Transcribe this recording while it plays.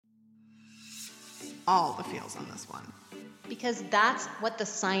all the feels on this one. Because that's what the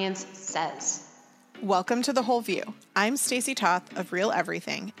science says. Welcome to The Whole View. I'm Stacey Toth of Real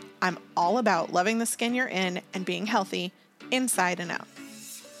Everything. I'm all about loving the skin you're in and being healthy inside and out.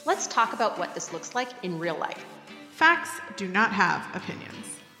 Let's talk about what this looks like in real life. Facts do not have opinions.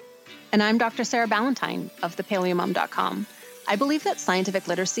 And I'm Dr. Sarah Ballantyne of thepaleomom.com. I believe that scientific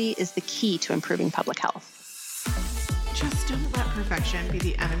literacy is the key to improving public health. Just don't let perfection be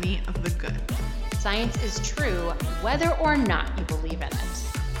the enemy of the good. Science is true whether or not you believe in it.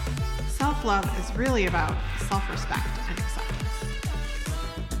 Self-love is really about self-respect and acceptance.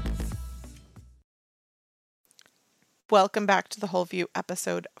 Welcome back to The Whole View,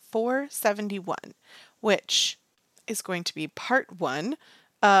 episode 471, which is going to be part one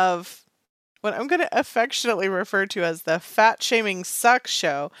of what I'm going to affectionately refer to as the Fat Shaming Sucks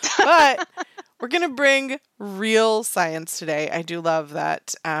show, but we're going to bring real science today. I do love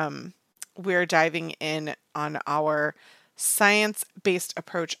that we're diving in on our science-based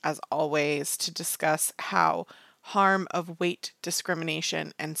approach as always to discuss how harm of weight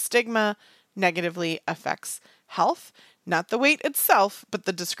discrimination and stigma negatively affects health. Not the weight itself, but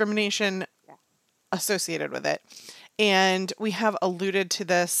the discrimination associated with it. And we have alluded to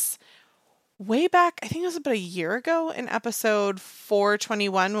this way back, I think it was about a year ago in episode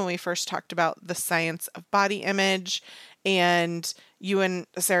 421 when we first talked about the science of body image. And you and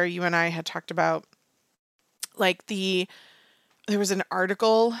Sarah, you and I had talked about there was an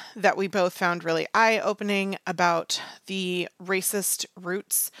article that we both found really eye-opening about the racist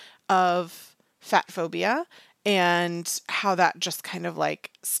roots of fat phobia and how that just kind of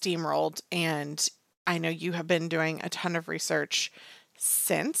steamrolled. And I know you have been doing a ton of research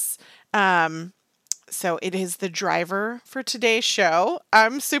since. So it is the driver for today's show.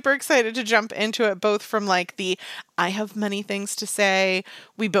 I'm super excited to jump into it, both from I have many things to say.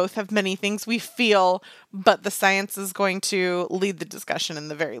 We both have many things we feel, but the science is going to lead the discussion in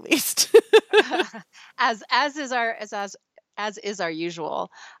the very least. as is our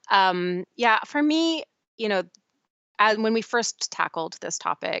usual. For me, when we first tackled this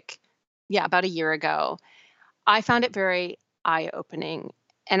topic, about a year ago, I found it very eye-opening.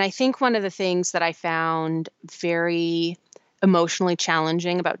 And I think one of the things that I found very emotionally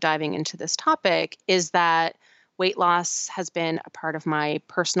challenging about diving into this topic is that weight loss has been a part of my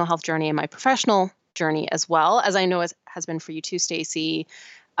personal health journey and my professional journey as well, as I know has been for you too, Stacey,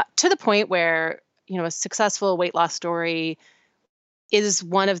 to the point where, a successful weight loss story is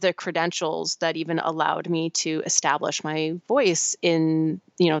one of the credentials that even allowed me to establish my voice in,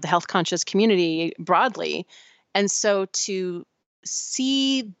 the health conscious community broadly. And so to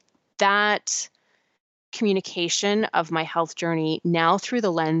see that communication of my health journey now through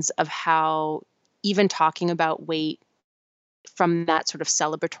the lens of how even talking about weight from that sort of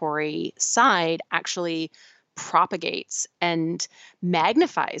celebratory side actually propagates and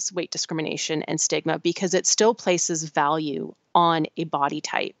magnifies weight discrimination and stigma, because it still places value on a body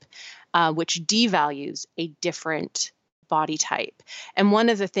type, which devalues a different body type. And one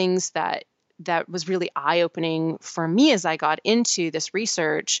of the things that was really eye-opening for me as I got into this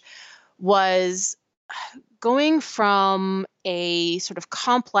research was going from a sort of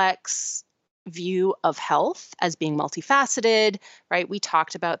complex view of health as being multifaceted, right? We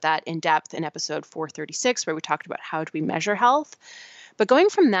talked about that in depth in episode 436, where we talked about how do we measure health. But going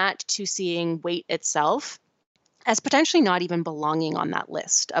from that to seeing weight itself as potentially not even belonging on that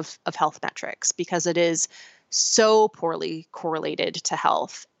list of health metrics, because it is so poorly correlated to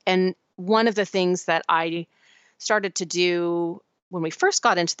health. And one of the things that I started to do when we first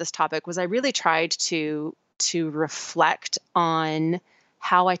got into this topic was I really tried to reflect on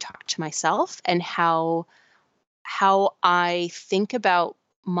how I talk to myself and how I think about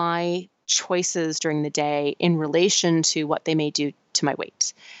my choices during the day in relation to what they may do to my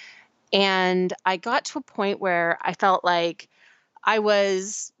weight. And I got to a point where I felt like I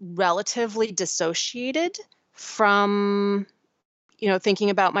was relatively dissociated from thinking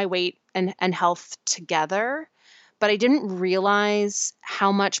about my weight and health together. But I didn't realize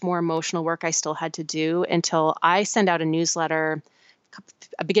how much more emotional work I still had to do until I sent out a newsletter at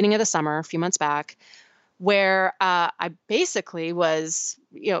the beginning of the summer, a few months back, where I basically was,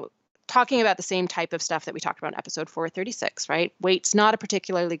 talking about the same type of stuff that we talked about in episode 436, right? Weight's not a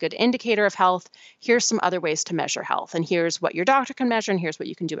particularly good indicator of health. Here's some other ways to measure health. And here's what your doctor can measure, and here's what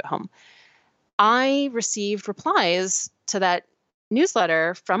you can do at home. I received replies to that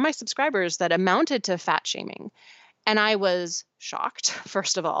newsletter from my subscribers that amounted to fat shaming. And I was shocked,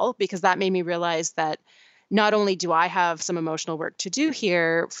 first of all, because that made me realize that not only do I have some emotional work to do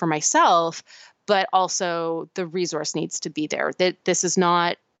here for myself, but also the resource needs to be there. That this is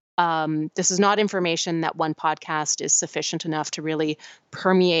not This is not information that one podcast is sufficient enough to really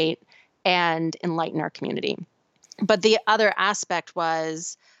permeate and enlighten our community. But the other aspect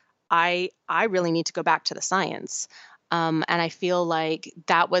was I really need to go back to the science. And I feel like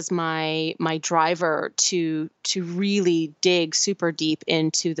that was my driver to really dig super deep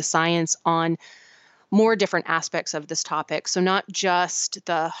into the science on more different aspects of this topic. So not just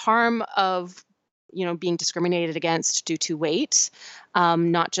the harm of being discriminated against due to weight,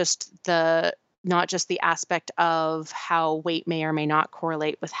 not just the aspect of how weight may or may not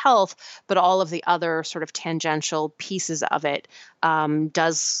correlate with health, but all of the other sort of tangential pieces of it.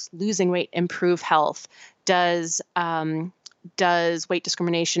 Does losing weight improve health? Does weight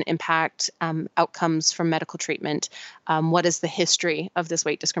discrimination impact outcomes from medical treatment? What is the history of this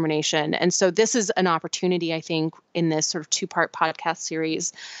weight discrimination? And so this is an opportunity, I think, in this sort of two-part podcast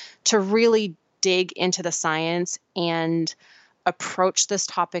series to really dig into the science and approach this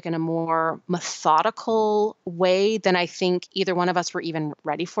topic in a more methodical way than I think either one of us were even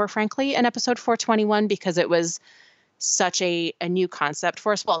ready for, frankly, in episode 421, because it was such a new concept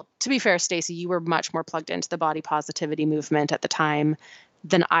for us. Well, to be fair, Stacey, you were much more plugged into the body positivity movement at the time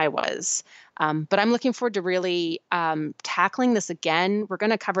than I was. But I'm looking forward to really tackling this again. We're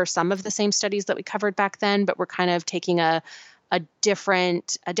going to cover some of the same studies that we covered back then, but we're kind of taking a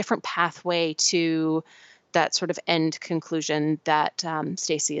different pathway to that sort of end conclusion that,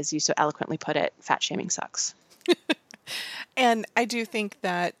 Stacey, as you so eloquently put it, fat shaming sucks. And I do think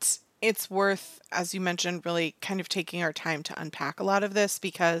that it's worth, as you mentioned, really kind of taking our time to unpack a lot of this,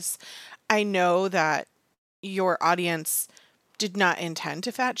 because I know that your audience did not intend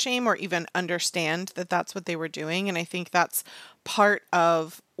to fat shame or even understand that that's what they were doing. And I think that's part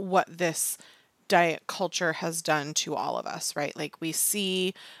of what this diet culture has done to all of us, right? Like we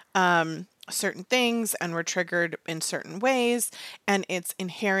see certain things and we're triggered in certain ways, and it's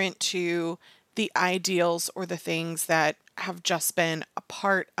inherent to the ideals or the things that have just been a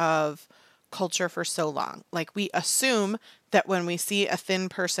part of culture for so long. Like we assume that when we see a thin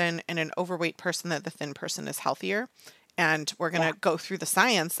person and an overweight person, that the thin person is healthier. And we're going to go through the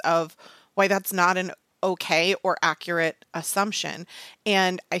science of why that's not an okay or accurate assumption.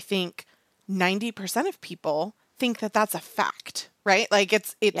 And I think 90% of people think that that's a fact, right? Like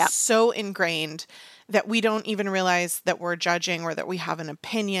it's so ingrained that we don't even realize that we're judging, or that we have an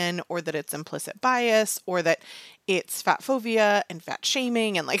opinion, or that it's implicit bias, or that it's fat phobia and fat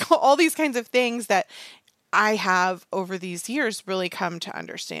shaming and like all these kinds of things that I have over these years really come to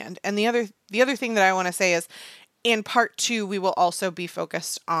understand. And the other thing that I want to say is, in part 2, we will also be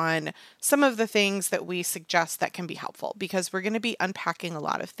focused on some of the things that we suggest that can be helpful, because we're going to be unpacking a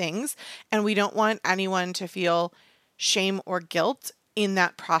lot of things, and we don't want anyone to feel shame or guilt in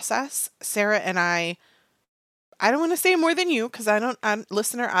that process. Sarah and I don't want to say more than you, because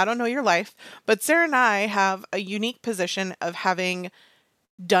listener, I don't know your life, but Sarah and I have a unique position of having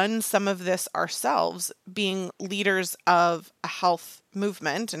done some of this ourselves, being leaders of a health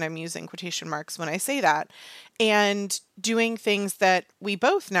movement, and I'm using quotation marks when I say that, and doing things that we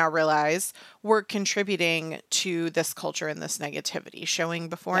both now realize were contributing to this culture and this negativity, showing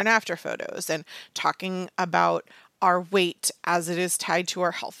before and after photos and talking about our weight as it is tied to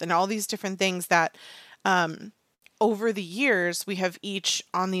our health and all these different things that over the years we have each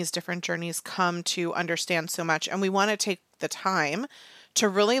on these different journeys come to understand so much. And we want to take the time to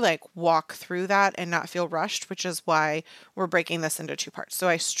really like walk through that and not feel rushed, which is why we're breaking this into 2 parts. So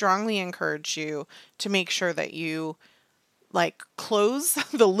I strongly encourage you to make sure that you like close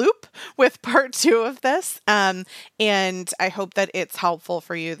the loop with part 2 of this. And I hope that it's helpful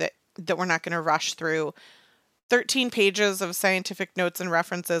for you that we're not going to rush through 13 pages of scientific notes and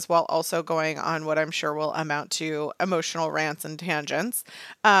references while also going on what I'm sure will amount to emotional rants and tangents.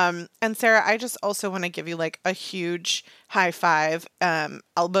 And Sarah, I just also want to give you like a huge high five,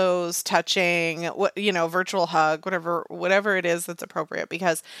 elbows touching, virtual hug, whatever it is that's appropriate,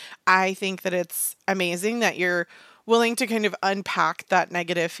 because I think that it's amazing that you're willing to kind of unpack that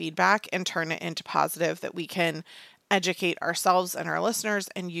negative feedback and turn it into positive, that we can educate ourselves and our listeners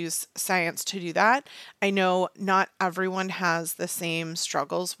and use science to do that. I know not everyone has the same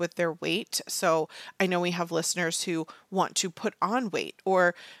struggles with their weight. So I know we have listeners who want to put on weight,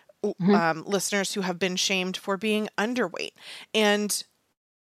 or listeners who have been shamed for being underweight. And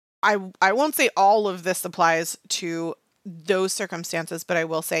I won't say all of this applies to those circumstances, but I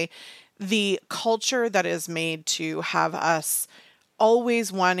will say the culture that is made to have us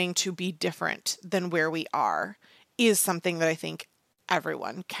always wanting to be different than where we are is something that I think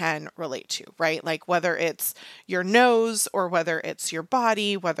everyone can relate to, right? Like whether it's your nose or whether it's your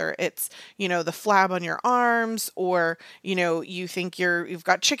body, whether it's, the flab on your arms or, you think you've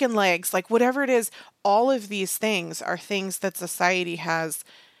got chicken legs, like whatever it is, all of these things are things that society has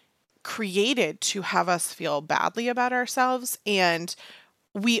created to have us feel badly about ourselves. And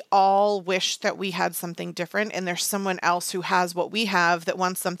we all wish that we had something different and there's someone else who has what we have that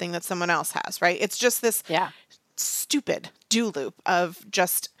wants something that someone else has, right? It's just this Yeah. stupid do loop of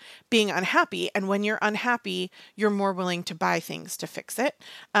just being unhappy. And when you're unhappy, you're more willing to buy things to fix it.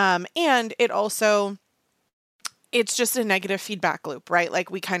 And it's just a negative feedback loop, right?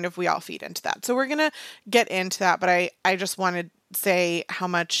 Like we all feed into that. So we're going to get into that, but I just want to say how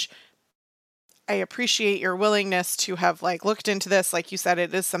much I appreciate your willingness to have looked into this. Like you said,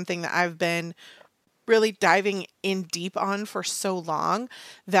 it is something that I've been really diving in deep on for so long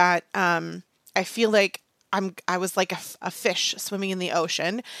that I feel like I was like a fish swimming in the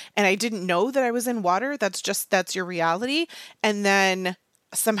ocean and I didn't know that I was in water. That's your reality. And then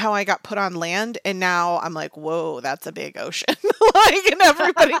somehow I got put on land and now I'm like, whoa, that's a big ocean. And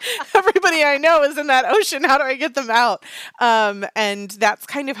everybody I know is in that ocean. How do I get them out? And that's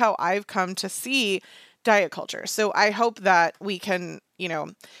kind of how I've come to see diet culture. So I hope that we can,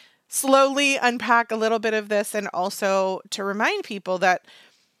 slowly unpack a little bit of this and also to remind people that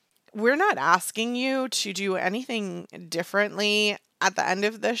we're not asking you to do anything differently at the end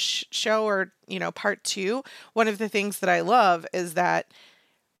of this show or, part 2. One of the things that I love is that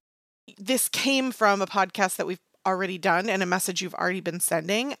this came from a podcast that we've already done and a message you've already been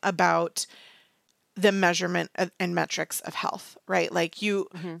sending about the measurement and metrics of health, right? Like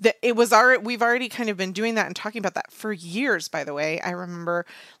we've already kind of been doing that and talking about that for years, by the way. I remember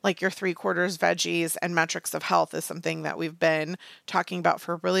like your 3/4 veggies and metrics of health is something that we've been talking about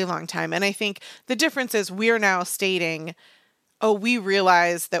for a really long time. And I think the difference is we're now stating, oh, we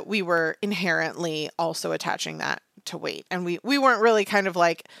realized that we were inherently also attaching that to weight. And we weren't really kind of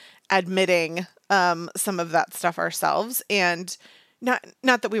like admitting some of that stuff ourselves. And not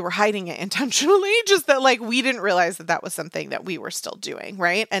that we were hiding it intentionally, just that like we didn't realize that that was something that we were still doing,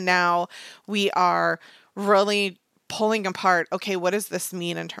 right? And now we are really pulling apart, okay, what does this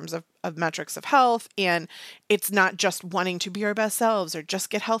mean in terms of metrics of health? And it's not just wanting to be our best selves or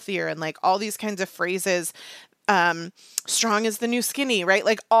just get healthier and like all these kinds of phrases, strong is the new skinny, right?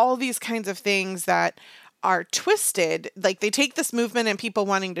 Like all these kinds of things that are twisted, like they take this movement and people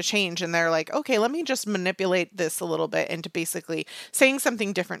wanting to change and they're like, okay, let me just manipulate this a little bit into basically saying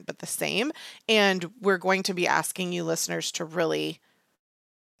something different but the same. And we're going to be asking you listeners to really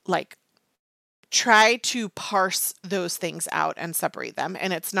like try to parse those things out and separate them.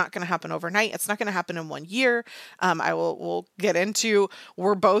 And it's not going to happen overnight. It's not going to happen in 1 year. We'll get into,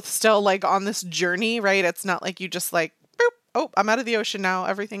 we're both still like on this journey, right? It's not like you just like, boop, oh, I'm out of the ocean now.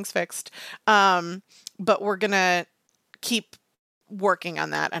 Everything's fixed. But we're going to keep working on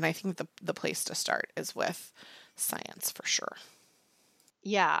that. And I think the place to start is with science for sure.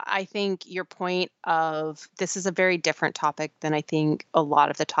 Yeah, I think your point of this is a very different topic than I think a lot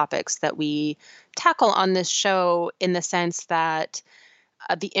of the topics that we tackle on this show, in the sense that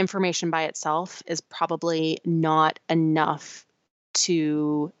the information by itself is probably not enough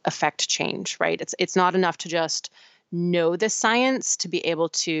to affect change, right? It's not enough to just know the science to be able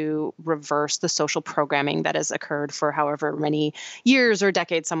to reverse the social programming that has occurred for however many years or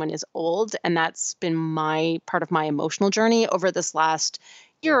decades someone is old. And that's been my part of my emotional journey over this last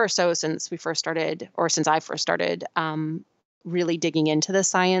year or so since we first started, or since I first started really digging into the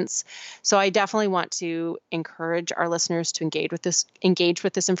science. So I definitely want to encourage our listeners to engage with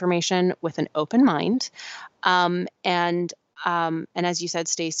this information with an open mind. And as you said,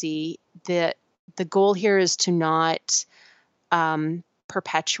 Stacy, the goal here is to not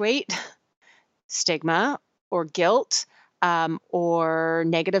perpetuate stigma or guilt or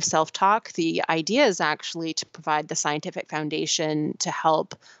negative self-talk. The idea is actually to provide the scientific foundation to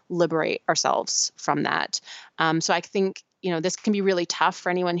help liberate ourselves from that. So I think, this can be really tough for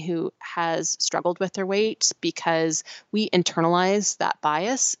anyone who has struggled with their weight, because we internalize that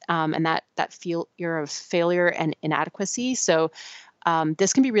bias and that fear of failure and inadequacy. So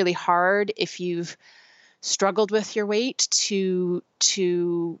this can be really hard if you've struggled with your weight to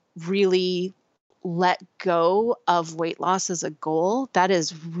really let go of weight loss as a goal. That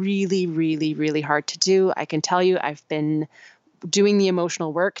is really, really, really hard to do. I can tell you, I've been doing the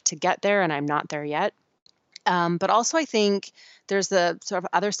emotional work to get there, and I'm not there yet. But also, I think there's the sort of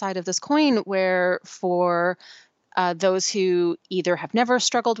other side of this coin where for those who either have never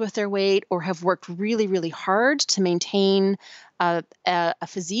struggled with their weight or have worked really, really hard to maintain a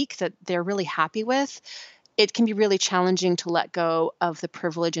physique that they're really happy with, it can be really challenging to let go of the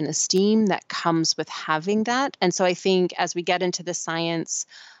privilege and esteem that comes with having that. And so I think as we get into the science,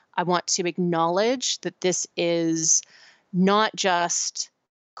 I want to acknowledge that this is not just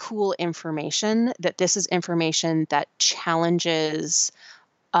cool information, that this is information that challenges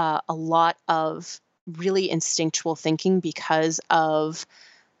a lot of really instinctual thinking because of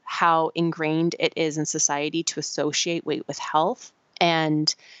how ingrained it is in society to associate weight with health,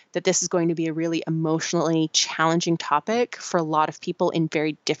 and that this is going to be a really emotionally challenging topic for a lot of people in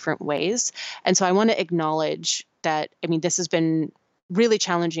very different ways. And so I want to acknowledge that, I mean, this has been really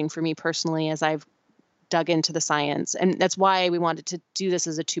challenging for me personally as I've dug into the science. And that's why we wanted to do this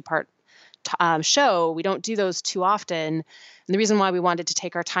as a two-part show. We don't do those too often. And the reason why we wanted to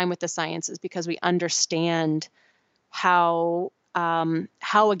take our time with the science is because we understand how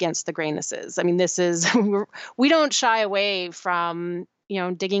against the grain this is. I mean, this is we don't shy away from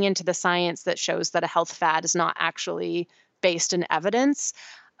digging into the science that shows that a health fad is not actually based in evidence.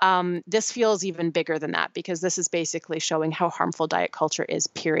 This feels even bigger than that because this is basically showing how harmful diet culture is,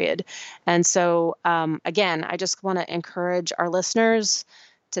 period. And so, again, I just want to encourage our listeners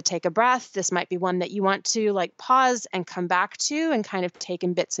to take a breath. This might be one that you want to pause and come back to and kind of take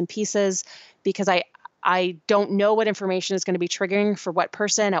in bits and pieces, because I don't know what information is going to be triggering for what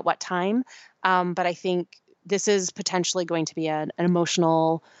person at what time. But I think this is potentially going to be an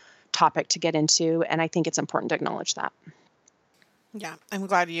emotional topic to get into. And I think it's important to acknowledge that. Yeah, I'm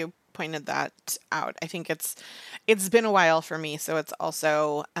glad you pointed that out. I think it's been a while for me, so it's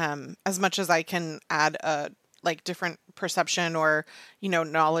also as much as I can add a different perception or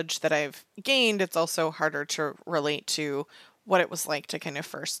knowledge that I've gained, it's also harder to relate to what it was like to kind of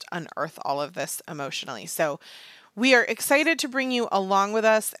first unearth all of this emotionally. So we are excited to bring you along with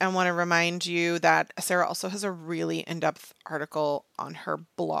us and want to remind you that Sarah also has a really in-depth article on her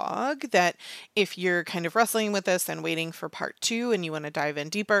blog that if you're kind of wrestling with this and waiting for part 2 and you want to dive in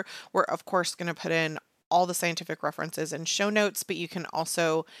deeper, we're of course going to put in all the scientific references and show notes, but you can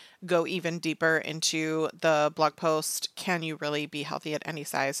also go even deeper into the blog post, Can You Really Be Healthy at Any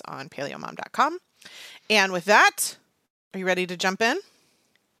Size, on paleomom.com. And with that, are you ready to jump in?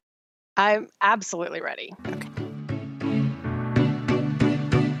 I'm absolutely ready. Okay.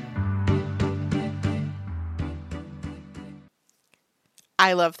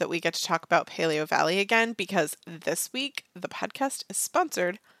 I love that we get to talk about Paleo Valley again because this week the podcast is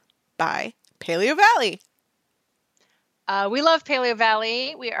sponsored by Paleo Valley. We love Paleo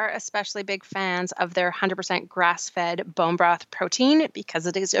Valley. We are especially big fans of their 100% grass-fed bone broth protein because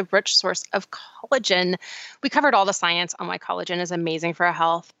it is a rich source of collagen. We covered all the science on why collagen is amazing for our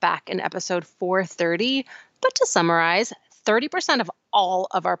health back in episode 430. But to summarize, 30% of all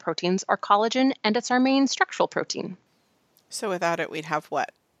of our proteins are collagen, and it's our main structural protein. So without it, we'd have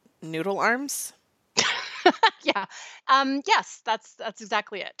what? Noodle arms? Yeah. Yes, that's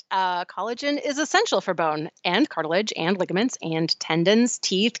exactly it. Collagen is essential for bone and cartilage and ligaments and tendons,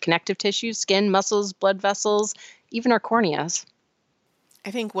 teeth, connective tissue, skin, muscles, blood vessels, even our corneas.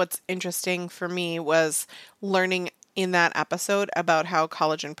 I think what's interesting for me was learning in that episode about how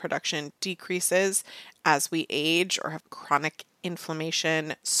collagen production decreases as we age or have chronic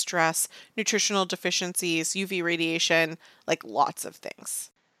inflammation, stress, nutritional deficiencies, UV radiation, lots of things.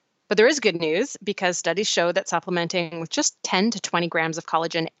 But there is good news because studies show that supplementing with just 10 to 20 grams of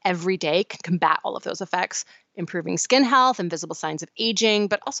collagen every day can combat all of those effects, improving skin health and visible signs of aging,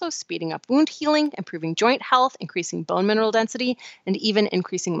 but also speeding up wound healing, improving joint health, increasing bone mineral density, and even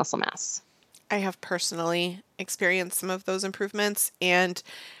increasing muscle mass. I have personally experienced some of those improvements, and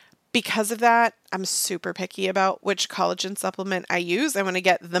because of that, I'm super picky about which collagen supplement I use. I want to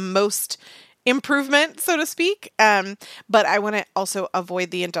get the most improvement, so to speak. But I want to also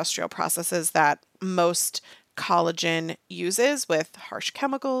avoid the industrial processes that most collagen uses with harsh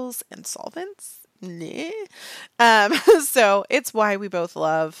chemicals and solvents. So it's why we both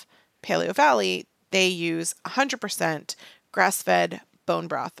love Paleo Valley. They use 100% grass-fed bone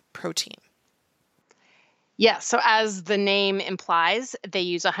broth protein. Yeah, so as the name implies, they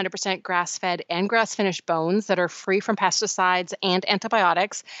use 100% grass-fed and grass-finished bones that are free from pesticides and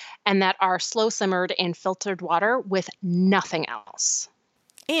antibiotics, and that are slow-simmered in filtered water with nothing else.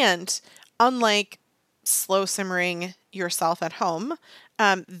 And unlike slow simmering yourself at home,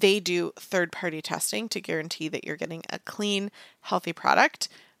 they do third-party testing to guarantee that you're getting a clean, healthy product.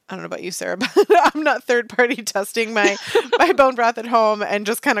 I don't know about you, Sarah, but I'm not third-party testing my bone broth at home and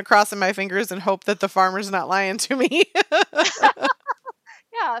just kind of crossing my fingers and hope that the farmer's not lying to me.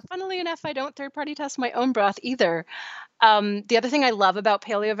 Yeah, funnily enough, I don't third-party test my own broth either. The other thing I love about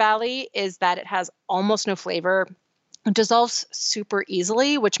Paleo Valley is that it has almost no flavor. It dissolves super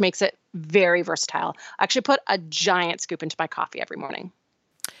easily, which makes it very versatile. I actually put a giant scoop into my coffee every morning.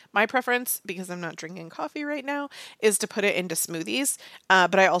 My preference, because I'm not drinking coffee right now, is to put it into smoothies.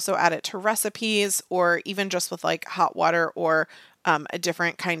 But I also add it to recipes or even just with like hot water or a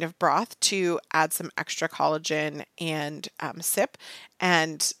different kind of broth to add some extra collagen and sip.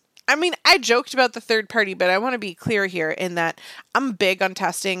 And I mean, I joked about the third party, but I want to be clear here in that I'm big on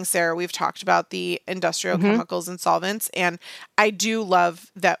testing. Sarah, we've talked about the industrial Hmm. chemicals and solvents, and I do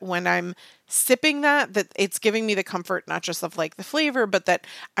love that when I'm sipping that it's giving me the comfort not just of like the flavor, but that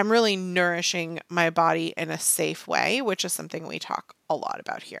I'm really nourishing my body in a safe way, which is something we talk a lot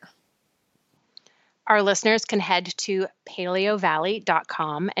about here. Our listeners can head to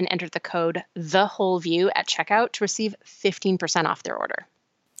paleovalley.com and enter the code TheWholeView at checkout to receive 15% off their order.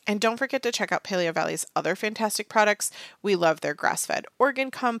 And don't forget to check out Paleo Valley's other fantastic products. We love their grass-fed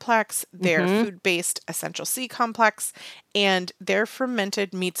organ complex, their Hmm. food-based essential C complex, and their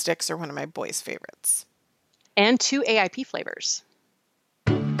fermented meat sticks are one of my boys' favorites. And 2 AIP flavors.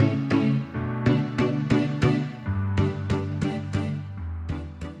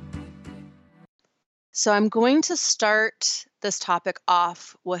 So I'm going to start this topic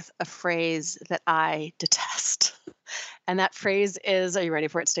off with a phrase that I detest. And that phrase is, are you ready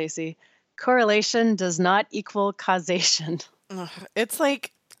for it, Stacey? Correlation does not equal causation. Ugh, it's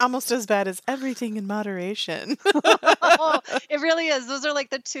like almost as bad as everything in moderation. It really is. Those are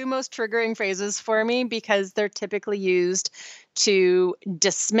like the two most triggering phrases for me because they're typically used to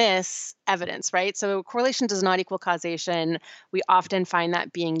dismiss evidence, right? So correlation does not equal causation. We often find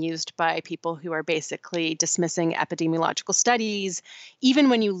that being used by people who are basically dismissing epidemiological studies, even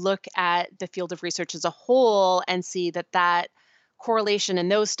when you look at the field of research as a whole and see that that correlation in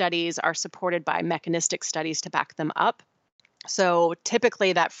those studies are supported by mechanistic studies to back them up. So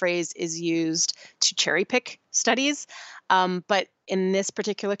typically, that phrase is used to cherry pick studies. But in this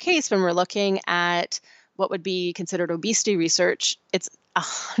particular case, when we're looking at what would be considered obesity research, it's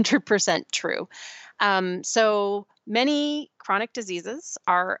 100% true. So many chronic diseases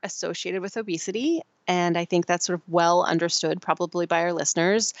are associated with obesity. And I think that's sort of well understood, probably by our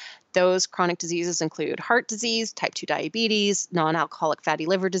listeners. Those chronic diseases include heart disease, type 2 diabetes, non alcoholic fatty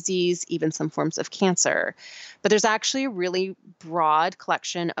liver disease, even some forms of cancer. But there's actually a really broad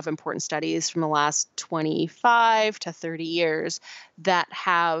collection of important studies from the last 25 to 30 years that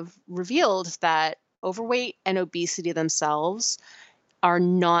have revealed that overweight and obesity themselves are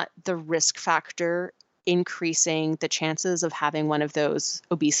not the risk factor increasing the chances of having one of those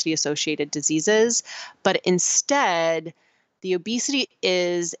obesity associated diseases, but instead, the obesity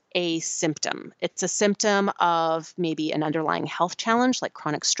is a symptom. It's a symptom of maybe an underlying health challenge like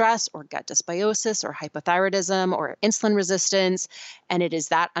chronic stress or gut dysbiosis or hypothyroidism or insulin resistance. And it is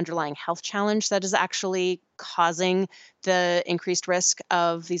that underlying health challenge that is actually causing the increased risk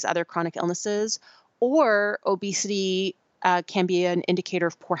of these other chronic illnesses. Or obesity can be an indicator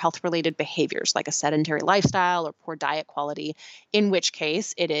of poor health related behaviors like a sedentary lifestyle or poor diet quality, in which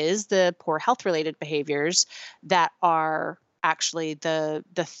case it is the poor health related behaviors that are actually the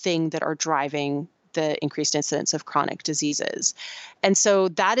thing that are driving the increased incidence of chronic diseases. And so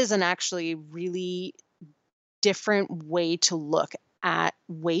that is an actually really different way to look at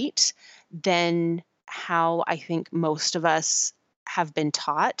weight than how I think most of us have been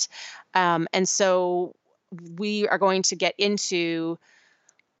taught. And so we are going to get into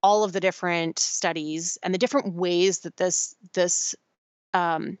all of the different studies and the different ways that this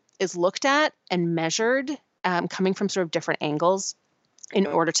is looked at and measured, coming from sort of different angles in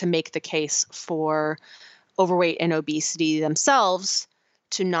order to make the case for overweight and obesity themselves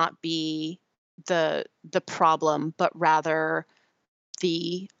to not be the problem, but rather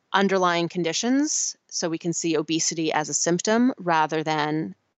the underlying conditions. So we can see obesity as a symptom rather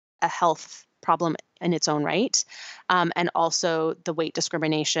than a health problem in its own right. And also the weight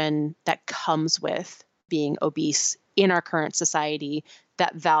discrimination that comes with being obese in our current society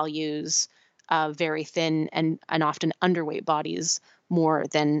that values very thin and often underweight bodies more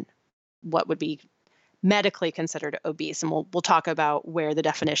than what would be medically considered obese. And we'll talk about where the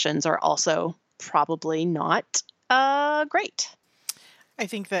definitions are also probably not great. I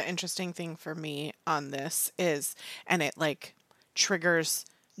think the interesting thing for me on this is, and it like triggers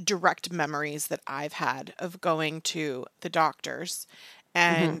direct memories that I've had of going to the doctors Hmm.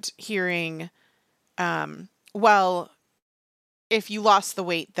 and hearing, well, if you lost the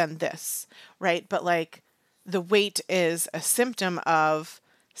weight, then this, right? But like the weight is a symptom of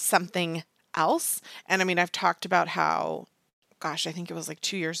something else. And I mean, I've talked about how, gosh, I think it was like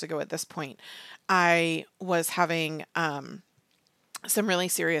 2 years ago at this point, I was having some really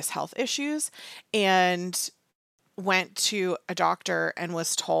serious health issues. And went to a doctor and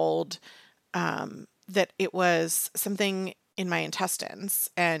was told that it was something in my intestines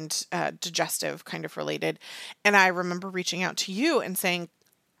and digestive kind of related. And I remember reaching out to you and saying,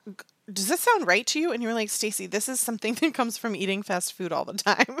 does this sound right to you? And you were like, Stacey, this is something that comes from eating fast food all the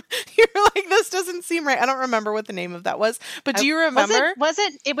time. You're like, this doesn't seem right. I don't remember what the name of that was, but do you remember?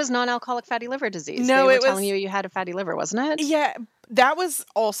 It was non-alcoholic fatty liver disease. No, they were it was telling you had a fatty liver, wasn't it? Yeah, that was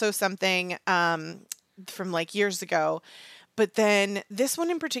also something from like years ago. But then this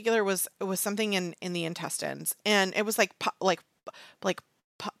one in particular was something in the intestines, and it was like like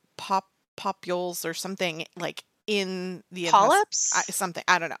popules or something like in the Polyps? something,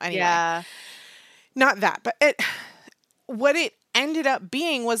 I don't know. Anyway, Yeah. not that, but what it ended up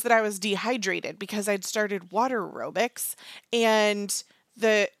being was that I was dehydrated because I'd started water aerobics, and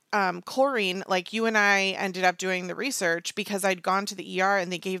the chlorine, like you and I ended up doing the research because I'd gone to the ER and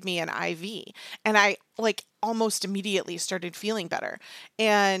they gave me an IV, and I like almost immediately started feeling better.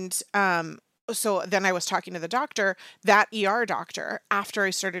 And so then I was talking to the doctor, that ER doctor, after I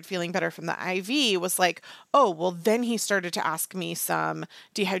started feeling better from the IV, was like, oh, well, then he started to ask me some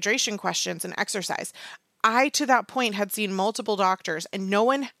dehydration questions and exercise. I, to that point, had seen multiple doctors, and no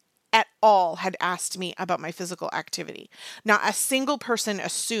one at all had asked me about my physical activity. Not a single person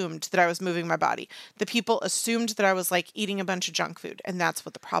assumed that I was moving my body. The people assumed that I was like eating a bunch of junk food, and that's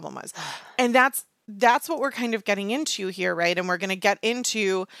what the problem was. And that's what we're kind of getting into here, right? And we're going to get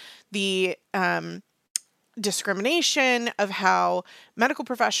into the discrimination of how medical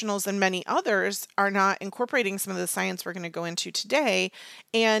professionals and many others are not incorporating some of the science we're going to go into today,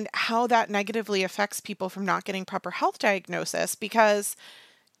 and how that negatively affects people from not getting proper health diagnosis. Because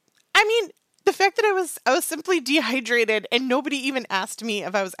I mean, the fact that I was simply dehydrated and nobody even asked me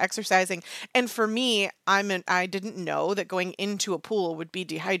if I was exercising. And for me, I didn't know that going into a pool would be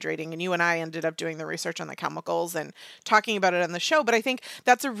dehydrating. And you and I ended up doing the research on the chemicals and talking about it on the show. But I think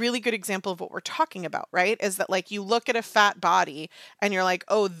that's a really good example of what we're talking about, right? Is that like you look at a fat body and you're like,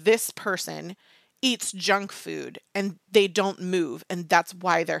 oh, this person eats junk food and they don't move, and that's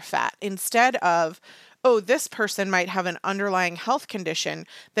why they're fat. Instead of, oh, this person might have an underlying health condition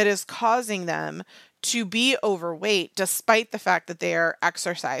that is causing them to be overweight despite the fact that they are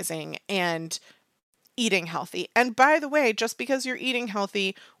exercising and eating healthy. And by the way, just because you're eating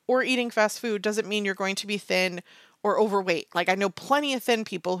healthy or eating fast food doesn't mean you're going to be thin or overweight. Like, I know plenty of thin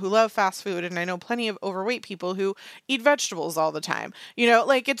people who love fast food, and I know plenty of overweight people who eat vegetables all the time. You know,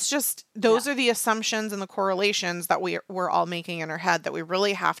 like, it's just, those are the assumptions and the correlations that we're all making in our head that we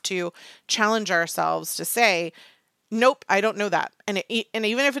really have to challenge ourselves to say, nope, I don't know that. And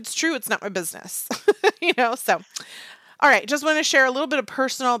even if it's true, it's not my business. You know, so all right, just want to share a little bit of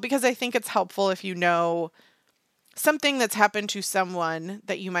personal, because I think it's helpful if you know something that's happened to someone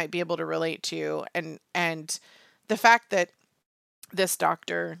that you might be able to relate to, and the fact that this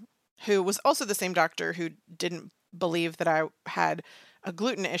doctor, who was also the same doctor who didn't believe that I had a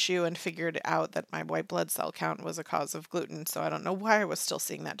gluten issue and figured out that my white blood cell count was a cause of gluten. So I don't know why I was still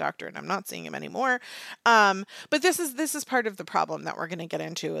seeing that doctor, and I'm not seeing him anymore. But this is part of the problem that we're going to get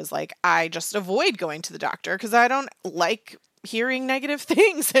into, is like, I just avoid going to the doctor because I don't like hearing negative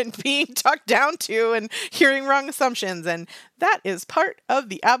things and being talked down to and hearing wrong assumptions. And that is part of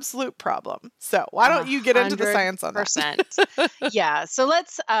the absolute problem. So why don't you get into the science on that? Yeah. So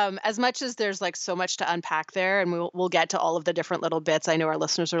let's, as much as there's like so much to unpack there, and we'll get to all of the different little bits. I know our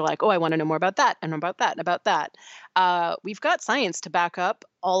listeners are like, oh, I want to know more about that and about that and about that. We've got science to back up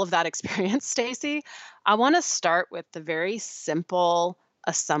all of that experience, Stacey. I want to start with the very simple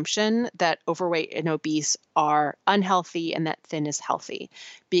assumption that overweight and obese are unhealthy and that thin is healthy.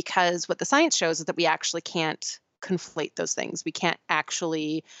 Because what the science shows is that we actually can't conflate those things. We can't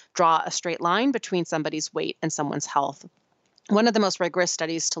actually draw a straight line between somebody's weight and someone's health. One of the most rigorous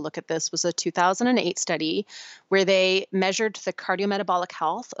studies to look at this was a 2008 study where they measured the cardiometabolic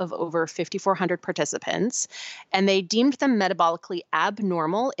health of over 5,400 participants, and they deemed them metabolically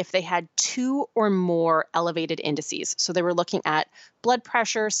abnormal if they had 2 or more elevated indices. So they were looking at blood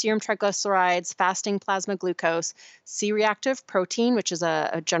pressure, serum triglycerides, fasting plasma glucose, C-reactive protein, which is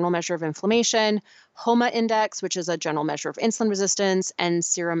a general measure of inflammation, HOMA index, which is a general measure of insulin resistance, and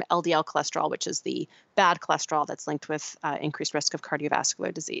serum LDL cholesterol, which is the bad cholesterol that's linked with increased risk of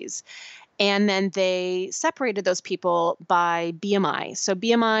cardiovascular disease. And then they separated those people by BMI. So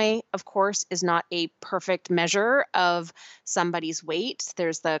BMI, of course, is not a perfect measure of somebody's weight.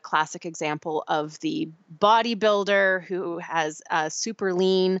 There's the classic example of the bodybuilder who has a super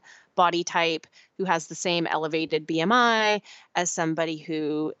lean body type, who has the same elevated BMI as somebody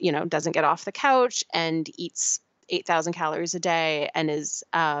who, doesn't get off the couch and eats 8,000 calories a day and is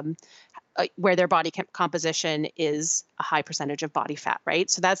where their body composition is a high percentage of body fat, right?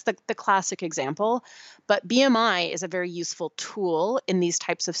 So that's the classic example. But BMI is a very useful tool in these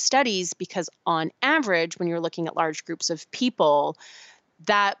types of studies because on average, when you're looking at large groups of people,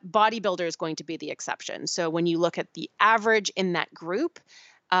 that bodybuilder is going to be the exception. So when you look at the average in that group,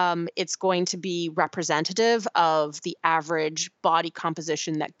 it's going to be representative of the average body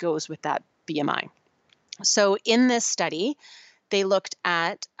composition that goes with that BMI. So in this study, they looked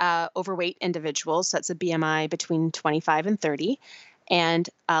at overweight individuals. So that's a BMI between 25 and 30. And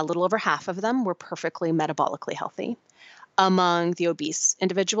a little over half of them were perfectly metabolically healthy. Among the obese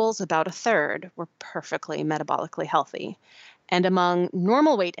individuals, about a third were perfectly metabolically healthy. And among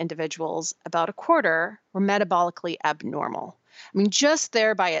normal weight individuals, about a quarter were metabolically abnormal. I mean, just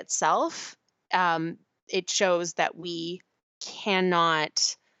there by itself, it shows that we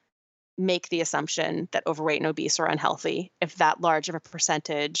cannot make the assumption that overweight and obese are unhealthy if that large of a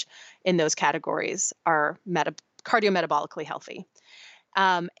percentage in those categories are cardiometabolically healthy.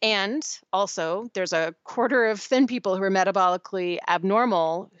 And also, there's a quarter of thin people who are metabolically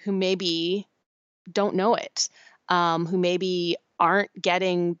abnormal who maybe don't know it, who maybe aren't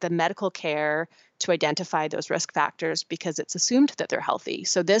getting the medical care to identify those risk factors because it's assumed that they're healthy.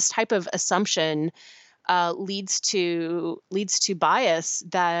 So this type of assumption leads to bias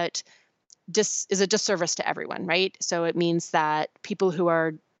that is a disservice to everyone, right? So it means that people who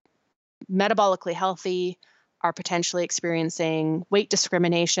are metabolically healthy are potentially experiencing weight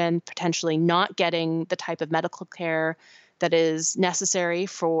discrimination, potentially not getting the type of medical care that is necessary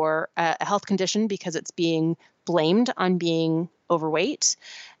for a health condition because it's being blamed on being overweight.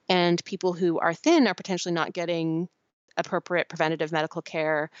 And people who are thin are potentially not getting appropriate preventative medical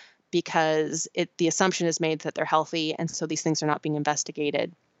care because the assumption is made that they're healthy, and so these things are not being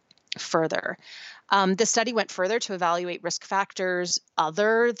investigated further. The study went further to evaluate risk factors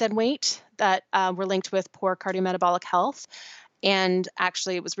other than weight that were linked with poor cardiometabolic health. And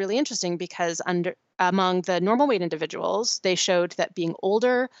actually, it was really interesting because among the normal weight individuals, they showed that being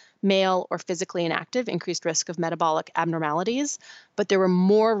older, male, or physically inactive increased risk of metabolic abnormalities. But there were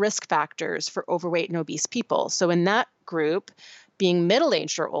more risk factors for overweight and obese people. So in that group, being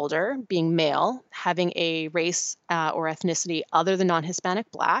middle-aged or older, being male, having a race or ethnicity other than non-Hispanic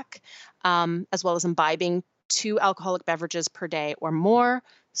Black, as well as imbibing 2 alcoholic beverages per day or more,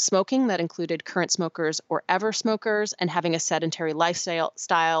 smoking that included current smokers or ever smokers, and having a sedentary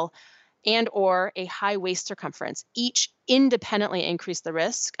lifestyle and or a high waist circumference, each independently increased the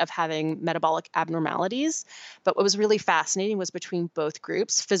risk of having metabolic abnormalities. But what was really fascinating was between both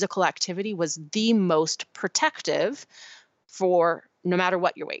groups, physical activity was the most protective for no matter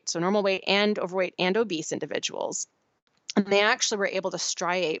what your weight. So normal weight and overweight and obese individuals. And they actually were able to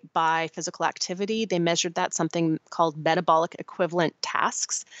striate by physical activity. They measured that, something called metabolic equivalent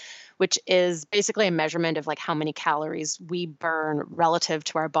tasks, which is basically a measurement of like how many calories we burn relative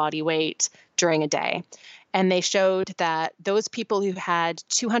to our body weight during a day. And they showed that those people who had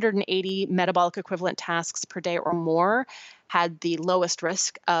 280 metabolic equivalent tasks per day or more had the lowest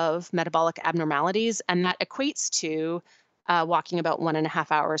risk of metabolic abnormalities. And that equates to walking about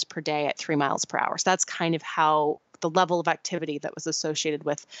 1.5 hours per day at 3 miles per hour. So that's kind of how the level of activity that was associated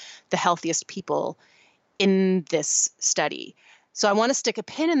with the healthiest people in this study. So I want to stick a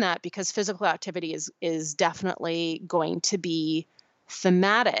pin in that because physical activity is definitely going to be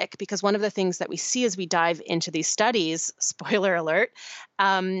thematic, because one of the things that we see as we dive into these studies, spoiler alert,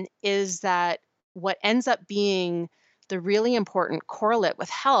 is that what ends up being the really important correlate with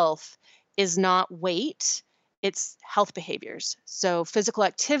health is not weight, it's health behaviors. So physical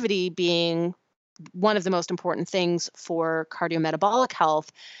activity being one of the most important things for cardiometabolic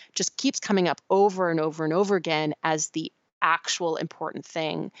health just keeps coming up over and over and over again as the actual important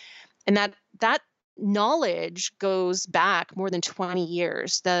thing. And that knowledge goes back more than 20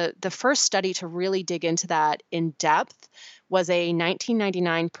 years. The first study to really dig into that in depth was a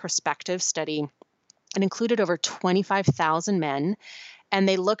 1999 prospective study. It included over 25,000 men, and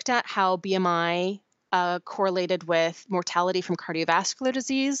they looked at how BMI correlated with mortality from cardiovascular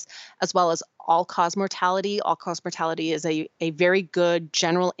disease, as well as all-cause mortality. All-cause mortality is a very good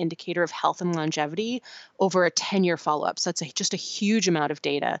general indicator of health and longevity over a 10-year follow-up. So it's just a huge amount of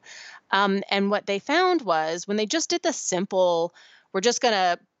data. And what they found was when they just did the simple, we're just going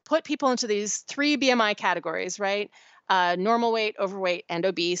to put people into these 3 BMI categories, right? Normal weight, overweight, and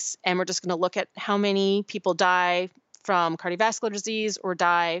obese. And we're just going to look at how many people die from cardiovascular disease or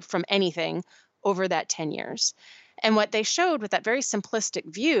die from anything over that 10 years. And what they showed with that very simplistic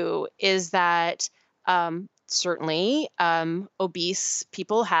view is that certainly, obese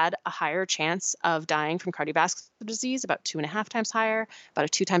people had a higher chance of dying from cardiovascular disease, about 2.5 times higher, about a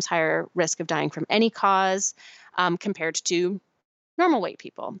 2 times higher risk of dying from any cause, compared to normal weight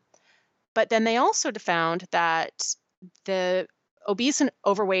people. But then they also found that the obese and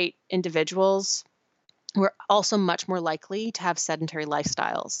overweight individuals were also much more likely to have sedentary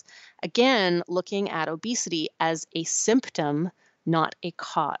lifestyles. Again, looking at obesity as a symptom, not a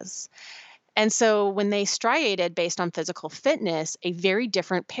cause. And so when they striated based on physical fitness, a very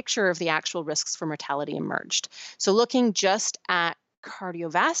different picture of the actual risks for mortality emerged. So looking just at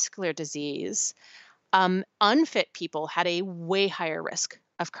cardiovascular disease, unfit people had a way higher risk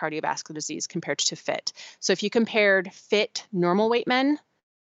of cardiovascular disease compared to fit. So if you compared fit normal weight men,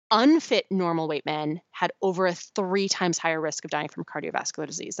 unfit normal weight men had over a 3 times higher risk of dying from cardiovascular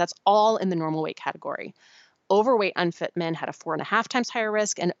disease. That's all in the normal weight category. Overweight unfit men had a 4.5 times higher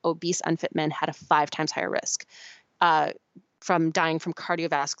risk, and obese unfit men had a 5 times higher risk from dying from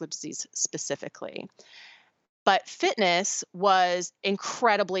cardiovascular disease specifically. But fitness was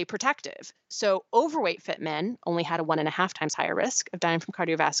incredibly protective. So overweight fit men only had a 1.5 times higher risk of dying from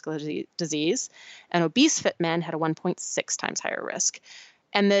cardiovascular disease, and obese fit men had a 1.6 times higher risk.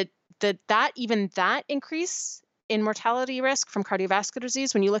 And that increase in mortality risk from cardiovascular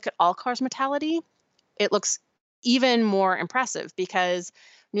disease, when you look at all-cause mortality, it looks even more impressive, because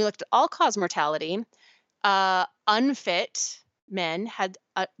when you looked at all-cause mortality, unfit men had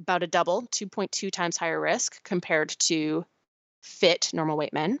about a double, 2.2 times higher risk compared to fit normal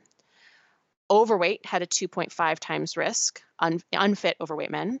weight men. Overweight had a 2.5 times risk, unfit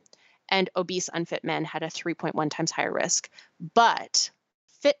overweight men, and obese unfit men had a 3.1 times higher risk. But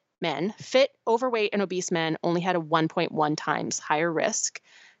fit, overweight, and obese men only had a 1.1 times higher risk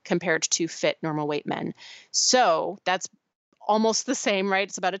compared to fit normal weight men. So that's almost the same, right?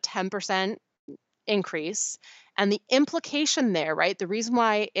 It's about a 10% increase. And the implication there, right? The reason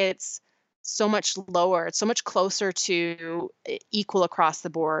why it's so much lower, it's so much closer to equal across the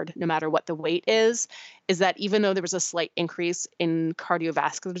board, no matter what the weight is that even though there was a slight increase in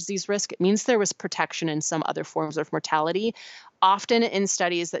cardiovascular disease risk, it means there was protection in some other forms of mortality. Often in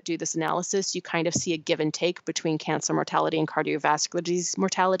studies that do this analysis, you kind of see a give and take between cancer mortality and cardiovascular disease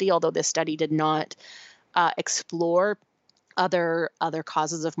mortality, although this study did not explore other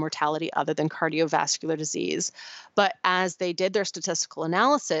causes of mortality other than cardiovascular disease. But as they did their statistical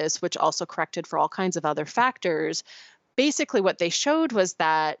analysis, which also corrected for all kinds of other factors, basically what they showed was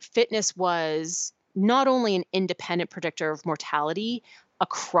that fitness was not only an independent predictor of mortality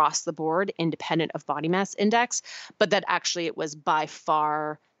across the board, independent of body mass index, but that actually it was by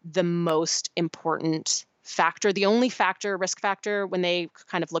far the most important factor, the only risk factor, when they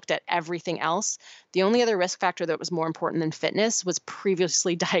kind of looked at everything else, the only other risk factor that was more important than fitness was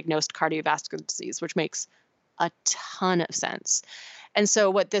previously diagnosed cardiovascular disease, which makes a ton of sense. And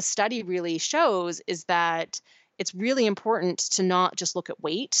so what this study really shows is that it's really important to not just look at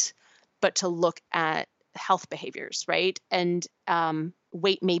weight, but to look at health behaviors, right? And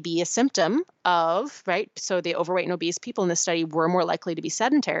weight may be a symptom of, right? So the overweight and obese people in this study were more likely to be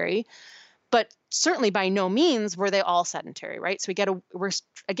sedentary, but certainly by no means were they all sedentary, right? So we're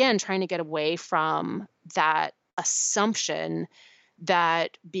again trying to get away from that assumption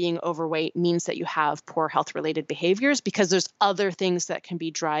that being overweight means that you have poor health-related behaviors, because there's other things that can be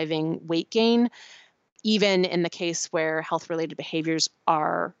driving weight gain, even in the case where health-related behaviors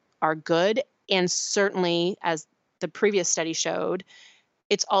are good. And certainly, as the previous study showed,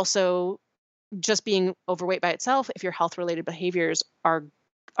 it's also just being overweight by itself, if your health-related behaviors are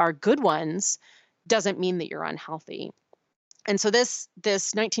good ones, doesn't mean that you're unhealthy. And so this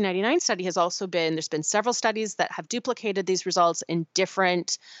 1999 study there's been several studies that have duplicated these results in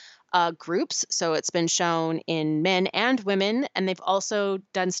different groups. So it's been shown in men and women, and they've also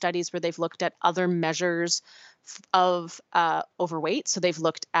done studies where they've looked at other measures of overweight. So they've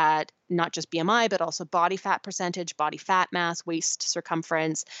looked at not just BMI, but also body fat percentage, body fat mass, waist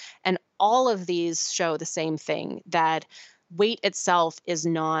circumference, and all of these show the same thing, that weight itself is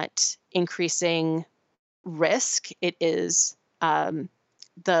not increasing risk. It is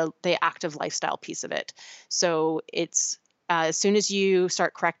the active lifestyle piece of it. So it's as soon as you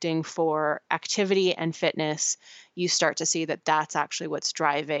start correcting for activity and fitness, you start to see that that's actually what's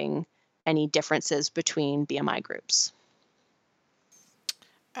driving any differences between BMI groups.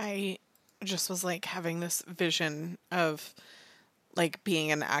 I just was like having this vision of like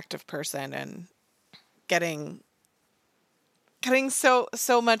being an active person and getting so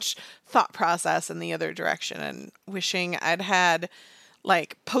much thought process in the other direction, and wishing I'd had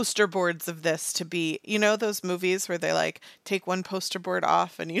like poster boards of this to be, you know, those movies where they like take one poster board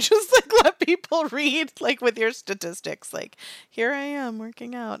off and you just like let people read like with your statistics, like here I am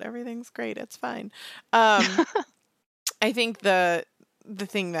working out, everything's great, it's fine. I think the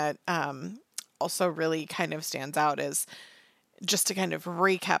thing that also really kind of stands out is just to kind of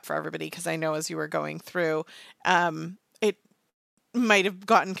recap for everybody, because I know as you were going through, it might have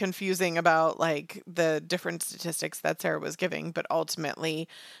gotten confusing about like the different statistics that Sarah was giving, but ultimately,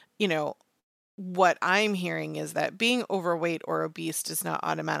 you know, what I'm hearing is that being overweight or obese does not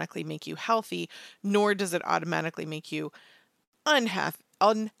automatically make you healthy, nor does it automatically make you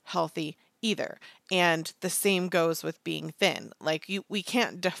unhealthy either. And the same goes with being thin. Like we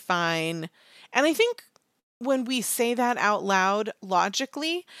can't define, and I think when we say that out loud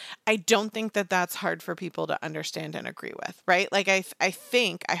logically, I don't think that that's hard for people to understand and agree with, right? Like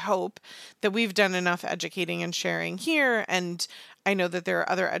I hope that we've done enough educating and sharing here, and I know that there are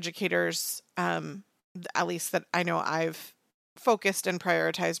other educators, at least that I know I've focused and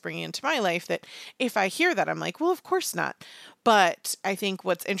prioritized bringing into my life, that if I hear that, I'm like, well, of course not. But I think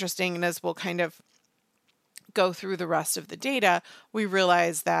what's interesting, and as we'll kind of go through the rest of the data, we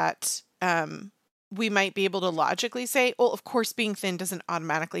realize that we might be able to logically say, well, of course, being thin doesn't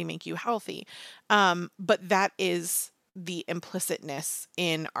automatically make you healthy. But that is the implicitness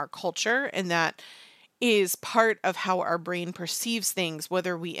in our culture, and that is part of how our brain perceives things,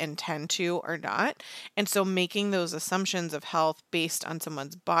 whether we intend to or not. And so making those assumptions of health based on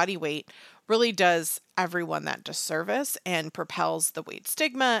someone's body weight really does everyone that disservice and propels the weight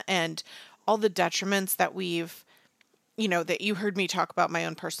stigma and all the detriments that we've, you know, that you heard me talk about my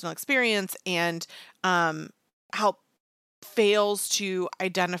own personal experience, and how fails to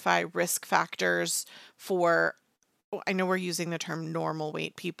identify risk factors for, I know we're using the term normal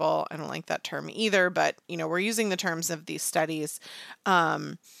weight people. I don't like that term either, but you know, we're using the terms of these studies.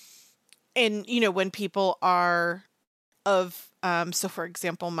 And you know, when people are so for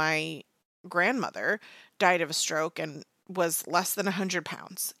example, my grandmother died of a stroke and was less than 100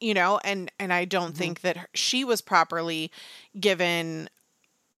 pounds, you know, and I don't think that she was properly given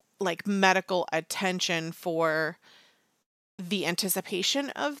like medical attention for the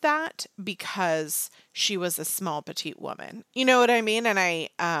anticipation of that, because she was a small petite woman. You know what I mean? And I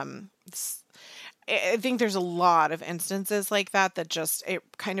think there's a lot of instances like that that just, it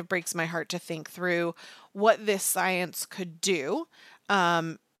kind of breaks my heart to think through what this science could do,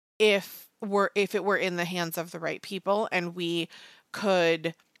 if it were in the hands of the right people and we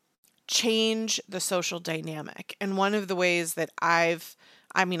could change the social dynamic. And one of the ways that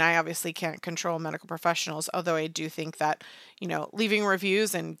I mean, I obviously can't control medical professionals, although I do think that, you know, leaving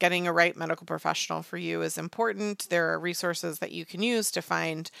reviews and getting a right medical professional for you is important. There are resources that you can use to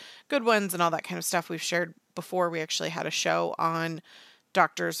find good ones and all that kind of stuff. We've shared before. We actually had a show on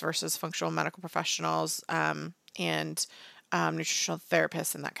doctors versus functional medical professionals, and nutritional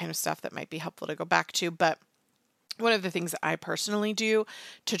therapists and that kind of stuff that might be helpful to go back to. But one of the things that I personally do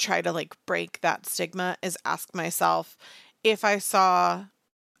to try to like break that stigma is ask myself, if I saw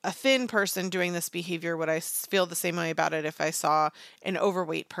a thin person doing this behavior, would I feel the same way about it if I saw an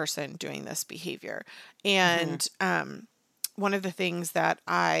overweight person doing this behavior? And one of the things that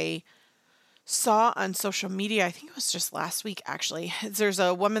I saw on social media, I think it was just last week actually, is there's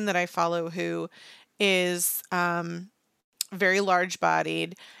a woman that I follow who is very large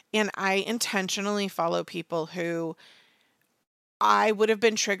bodied, and I intentionally follow people who I would have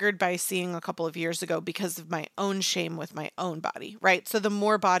been triggered by seeing a couple of years ago because of my own shame with my own body, right? So the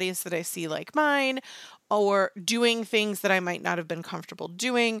more bodies that I see like mine, or doing things that I might not have been comfortable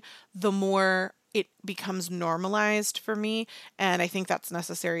doing, the more it becomes normalized for me. And I think that's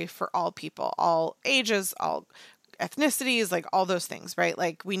necessary for all people, all ages, all ethnicities, like all those things, right?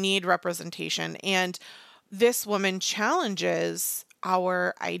 Like we need representation. And this woman challenges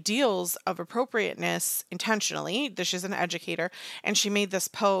our ideals of appropriateness intentionally. She's an educator, and she made this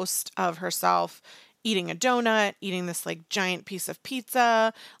post of herself eating a donut, eating this like giant piece of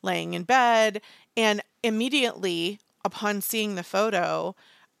pizza, laying in bed. And immediately upon seeing the photo,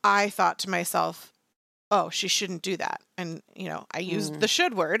 I thought to myself, oh, she shouldn't do that. And, you know, I used the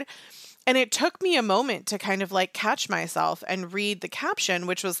should word. And it took me a moment to kind of like catch myself and read the caption,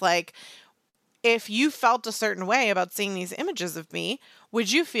 which was like, if you felt a certain way about seeing these images of me,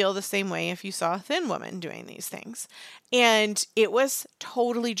 would you feel the same way if you saw a thin woman doing these things? And it was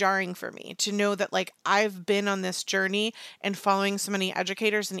totally jarring for me to know that like I've been on this journey and following so many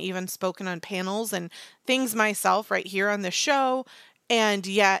educators and even spoken on panels and things myself right here on the show. And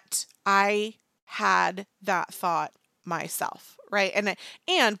yet I had that thought myself, right?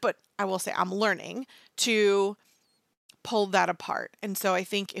 But I will say I'm learning to pull that apart. And so I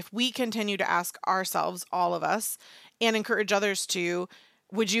think if we continue to ask ourselves, all of us, and encourage others to,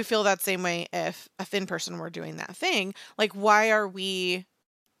 would you feel that same way if a thin person were doing that thing? Like, why are we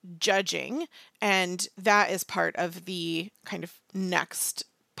judging? And that is part of the kind of next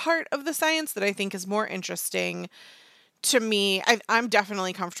part of the science that I think is more interesting to me. I'm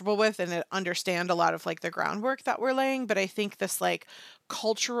definitely comfortable with and understand a lot of like the groundwork that we're laying, but I think this like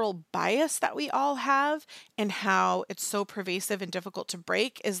cultural bias that we all have and how it's so pervasive and difficult to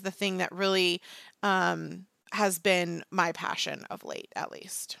break is the thing that really has been my passion of late, at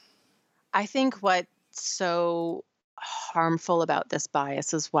least. I think what's so harmful about this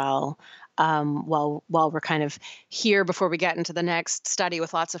bias as well, while we're kind of here before we get into the next study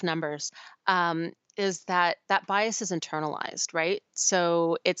with lots of numbers, is that that bias is internalized, right?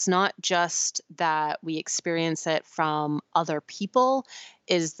 So it's not just that we experience it from other people,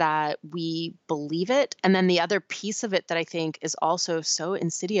 is that we believe it. And then the other piece of it that I think is also so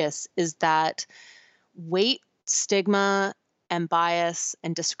insidious is that weight stigma and bias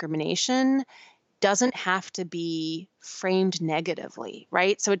and discrimination doesn't have to be framed negatively,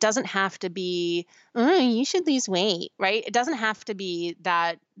 right? So it doesn't have to be, oh, you should lose weight, right? It doesn't have to be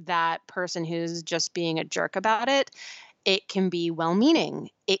that person who's just being a jerk about it. It can be well-meaning.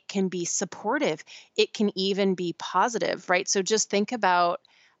 It can be supportive. It can even be positive, right? So just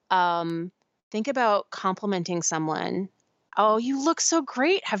um, think about complimenting someone. Oh, you look so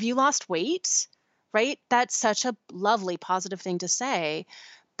great. Have you lost weight? Right? That's such a lovely, positive thing to say.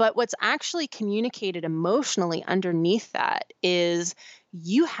 But what's actually communicated emotionally underneath that is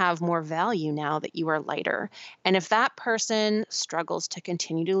you have more value now that you are lighter. And if that person struggles to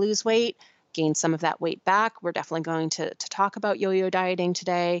continue to lose weight, gain some of that weight back, we're definitely going to talk about yo yo dieting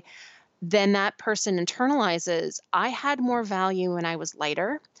today, then that person internalizes, I had more value when I was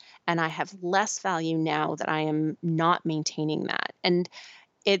lighter, and I have less value now that I am not maintaining that. And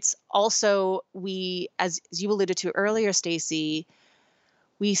it's also, as you alluded to earlier, Stacey,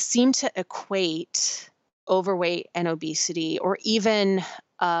 we seem to equate overweight and obesity, or even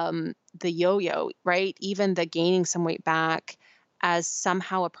the yo-yo, right? Even the gaining some weight back, as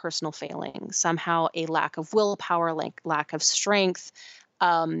somehow a personal failing, somehow a lack of willpower, like lack of strength,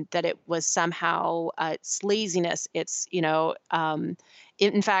 that it was somehow it's laziness. It's,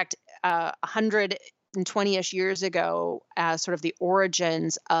 in fact, 120-ish years ago, as sort of the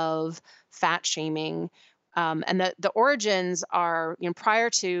origins of fat shaming, and the origins are, prior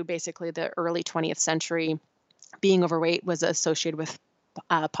to basically the early 20th century, being overweight was associated with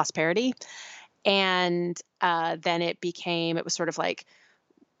prosperity. And then it was sort of like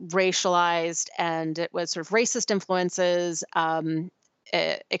racialized, and it was sort of racist influences,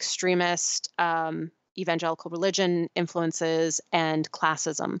 extremist evangelical religion influences, and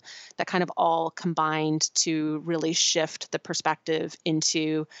classism that kind of all combined to really shift the perspective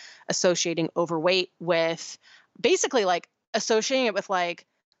into associating overweight with basically like associating it with like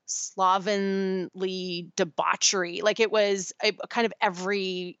slovenly debauchery. Like it was kind of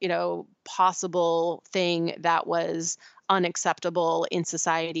every, possible thing that was unacceptable in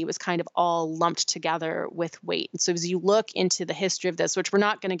society was kind of all lumped together with weight. And so as you look into the history of this, which we're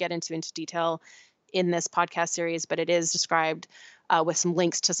not going to get into detail in this podcast series, but it is described with some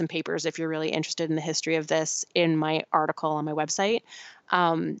links to some papers if you're really interested in the history of this in my article on my website.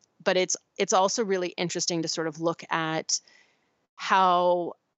 But it's also really interesting to sort of look at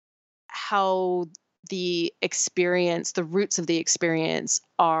how the experience, the roots of the experience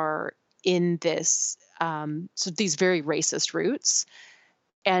are in this, so these very racist roots.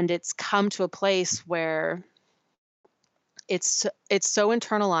 And it's come to a place where it's so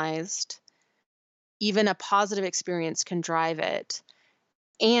internalized, even a positive experience can drive it.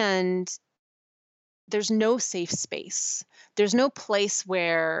 And there's no safe space. There's no place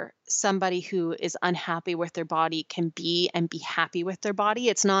where somebody who is unhappy with their body can be and be happy with their body.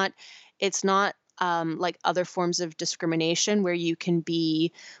 It's not like other forms of discrimination where you can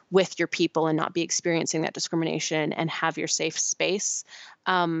be with your people and not be experiencing that discrimination and have your safe space.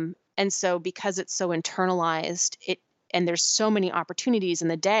 And so because it's so internalized, and there's so many opportunities in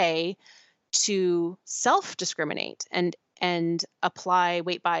the day to self-discriminate and apply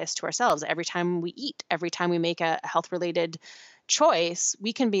weight bias to ourselves. Every time we eat, every time we make a health-related choice,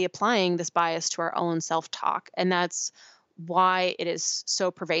 we can be applying this bias to our own self-talk. And that's why it is so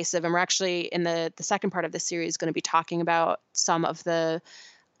pervasive. And we're actually, in the second part of this series, going to be talking about some of the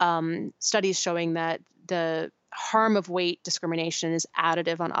studies showing that the harm of weight discrimination is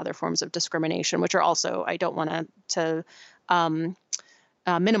additive on other forms of discrimination, which are also, I don't want to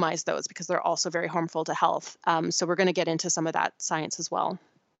minimize those because they're also very harmful to health. So we're going to get into some of that science as well.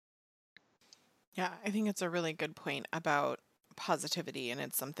 Yeah, I think it's a really good point about positivity. And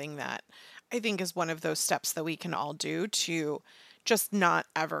it's something that I think is one of those steps that we can all do to just not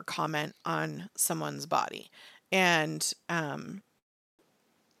ever comment on someone's body. And,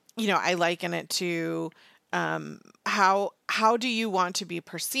 I liken it to how do you want to be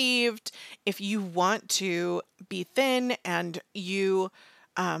perceived? If you want to be thin and you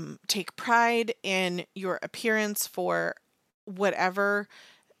take pride in your appearance for whatever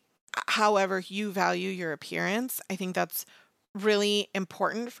however you value your appearance, I think that's really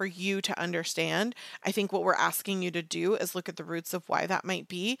important for you to understand. I think what we're asking you to do is look at the roots of why that might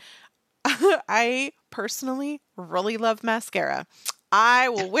be. I personally really love mascara. I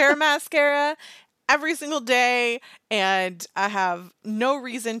will wear mascara every single day and I have no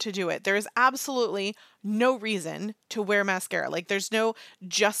reason to do it. There is absolutely no reason to wear mascara. Like there's no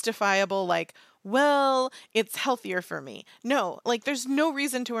justifiable like, well, it's healthier for me. No, like there's no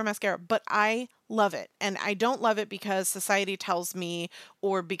reason to wear mascara, but I love it. And I don't love it because society tells me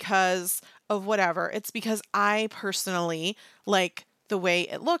or because of whatever. It's because I personally like the way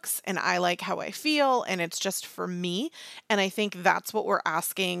it looks and I like how I feel and it's just for me. And I think that's what we're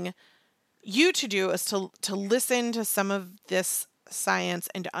asking you to do is to listen to some of this science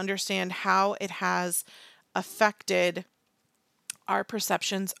and to understand how it has affected our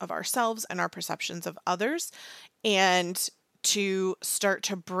perceptions of ourselves and our perceptions of others, and to start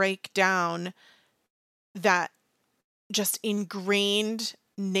to break down that just ingrained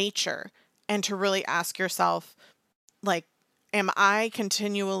nature and to really ask yourself, like, am I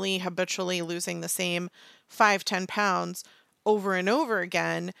continually habitually losing the same 5, 10 pounds over and over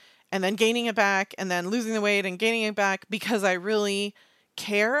again and then gaining it back and then losing the weight and gaining it back because I really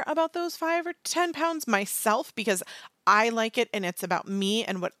care about those 5 or 10 pounds myself because I like it and it's about me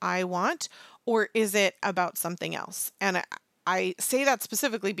and what I want? Or is it about something else? And I say that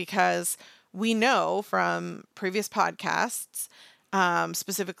specifically because we know from previous podcasts,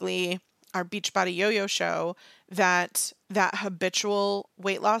 specifically our Beachbody Yo-Yo show, that habitual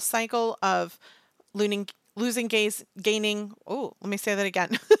weight loss cycle of losing gaze, gaining. Oh, let me say that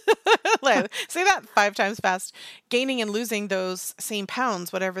again. Say that 5 times fast. Gaining and losing those same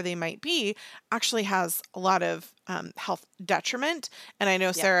pounds, whatever they might be, actually has a lot of health detriment. And I know,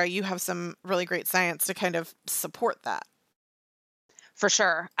 Yeah, Sarah, you have some really great science to kind of support that. for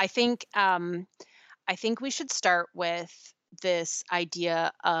sure. I think we should start with this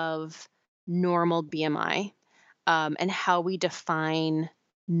idea of normal BMI, and how we define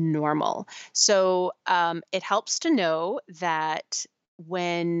normal. So it helps to know that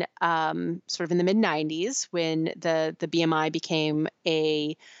when sort of in the mid 90s, when the BMI became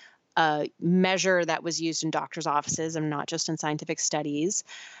a measure that was used in doctors' offices and not just in scientific studies,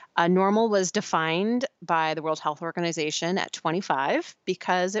 normal was defined by the World Health Organization at 25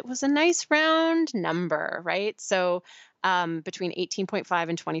 because it was a nice round number, right? So between 18.5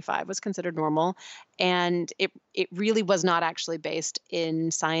 and 25 was considered normal. And it really was not actually based in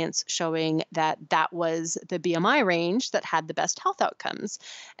science showing that that was the BMI range that had the best health outcomes.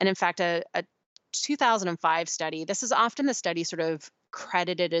 And in fact, a 2005 study, this is often the study sort of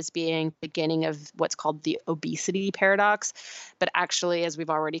credited as being beginning of what's called the obesity paradox, but actually, as we've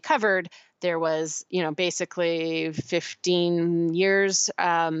already covered, there was basically 15 years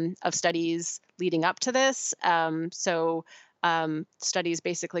of studies leading up to this. Studies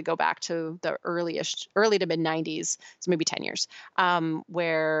basically go back to the early to mid 90s, so maybe 10 years,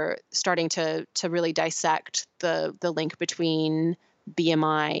 where starting to really dissect the link between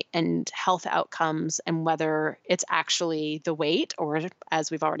BMI and health outcomes and whether it's actually the weight or,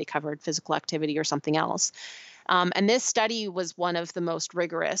 as we've already covered, physical activity or something else. And this study was one of the most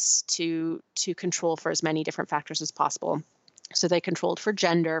rigorous to control for as many different factors as possible. So they controlled for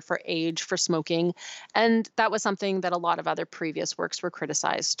gender, for age, for smoking, and that was something that a lot of other previous works were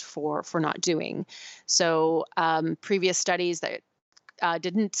criticized for not doing. So previous studies that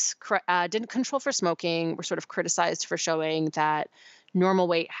didn't control for smoking were sort of criticized for showing that normal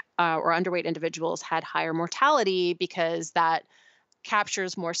weight or underweight individuals had higher mortality because that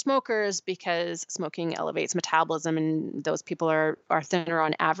captures more smokers because smoking elevates metabolism and those people are thinner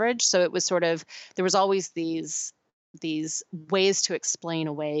on average. So it was sort of, there was always these ways to explain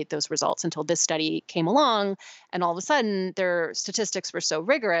away those results until this study came along, and all of a sudden their statistics were so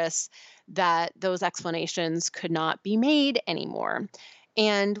rigorous that those explanations could not be made anymore.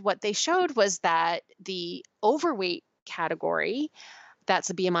 And what they showed was that the overweight category, that's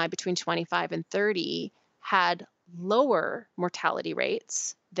a BMI between 25 and 30, had lower mortality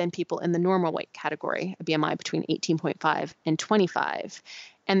rates than people in the normal weight category, a BMI between 18.5 and 25.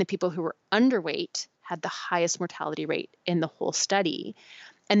 And the people who were underweight had the highest mortality rate in the whole study.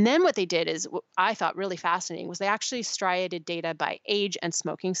 And then what they did is what I thought really fascinating was they actually striated data by age and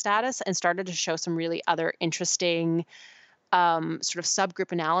smoking status and started to show some really other interesting sort of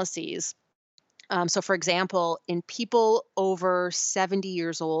subgroup analyses. So, for example, in people over 70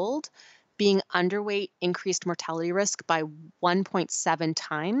 years old, being underweight increased mortality risk by 1.7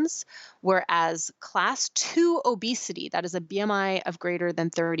 times, whereas class 2 obesity, that is a BMI of greater than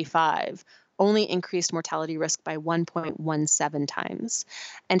 35, only increased mortality risk by 1.17 times.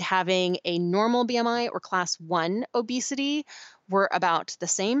 And having a normal BMI or class 1 obesity were about the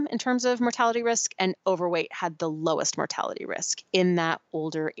same in terms of mortality risk, and overweight had the lowest mortality risk in that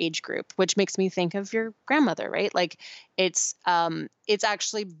older age group, which makes me think of your grandmother, right? Like it's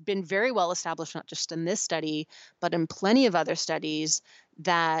actually been very well established, not just in this study, but in plenty of other studies,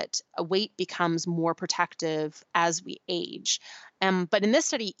 that a weight becomes more protective as we age. But in this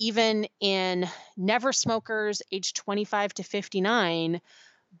study, even in never smokers aged 25 to 59,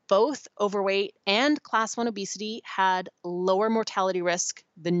 both overweight and class 1 obesity had lower mortality risk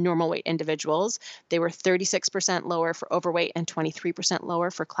than normal weight individuals. They were 36% lower for overweight and 23% lower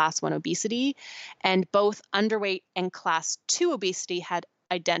for class 1 obesity. And both underweight and class 2 obesity had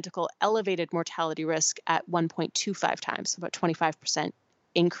identical elevated mortality risk at 1.25 times, so about 25%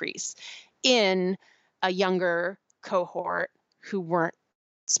 increase in a younger cohort who weren't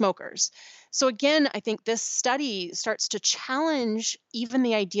smokers. So again, I think this study starts to challenge even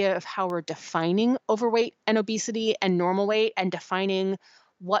the idea of how we're defining overweight and obesity and normal weight, and defining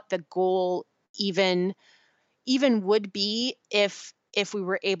what the goal even would be if we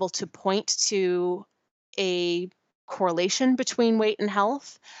were able to point to a correlation between weight and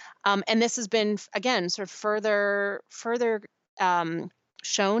health. And this has been, again, sort of further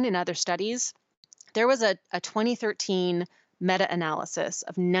shown in other studies. There was a 2013 meta-analysis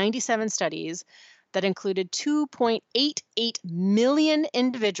of 97 studies that included 2.88 million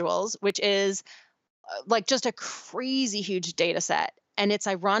individuals, which is like just a crazy huge data set. And it's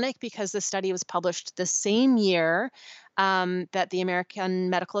ironic because the study was published the same year that the American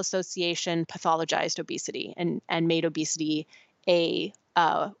Medical Association pathologized obesity and made obesity a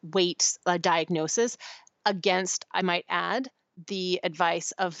weight diagnosis against, I might add, the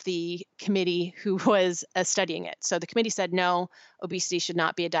advice of the committee who was studying it. So the committee said, no, obesity should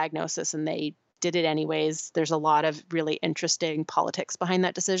not be a diagnosis, and they did it anyways. There's a lot of really interesting politics behind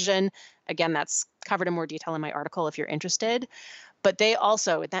that decision. Again, that's covered in more detail in my article if you're interested. But they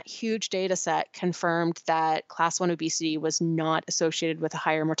also, in that huge data set, confirmed that class 1 obesity was not associated with a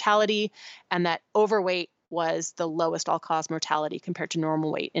higher mortality, and that overweight was the lowest all-cause mortality compared to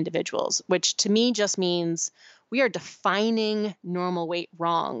normal weight individuals, which to me just means we are defining normal weight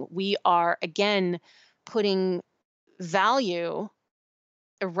wrong. We are, again, putting value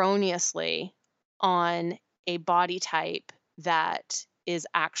erroneously on a body type that is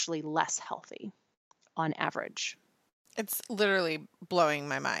actually less healthy on average. It's literally blowing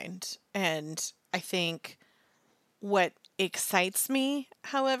my mind. And I think what excites me,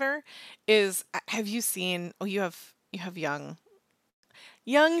 however, is, have you seen, you have young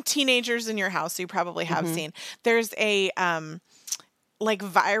teenagers in your house, so you probably have seen. There's a like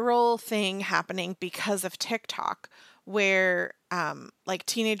viral thing happening because of TikTok where like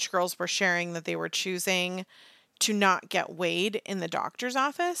teenage girls were sharing that they were choosing to not get weighed in the doctor's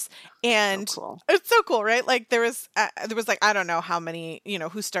office. And So cool. it's so cool, right? Like there was like, I don't know how many,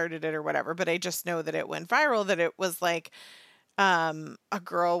 who started it or whatever, but I just know that it went viral, that it was like a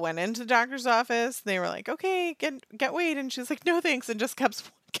girl went into the doctor's office. They were like, okay, get weighed. And she's like, no, thanks. And just kept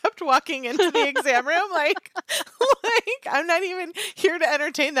walking into the exam room. Like I'm not even here to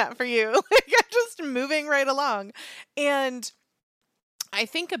entertain that for you. Like I'm just moving right along. And I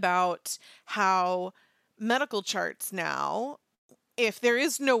think about how medical charts now, if there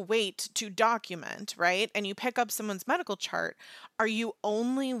is no weight to document, right, and you pick up someone's medical chart, are you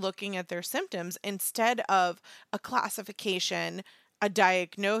only looking at their symptoms instead of a classification, a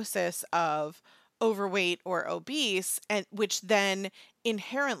diagnosis of overweight or obese, and which then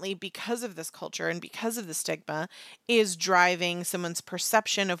inherently, because of this culture and because of the stigma, is driving someone's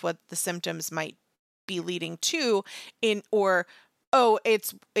perception of what the symptoms might be leading to, oh,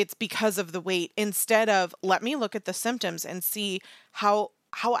 it's because of the weight, instead of let me look at the symptoms and see how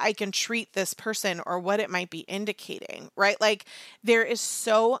I can treat this person or what it might be indicating, right? Like there is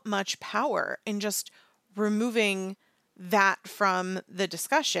so much power in just removing that from the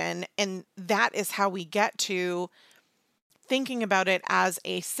discussion. And that is how we get to thinking about it as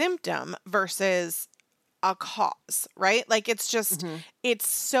a symptom versus a cause, right? Like it's just, it's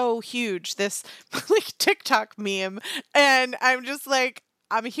so huge, this like TikTok meme. And I'm just like,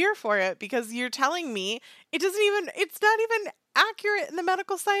 I'm here for it because you're telling me it's not even accurate in the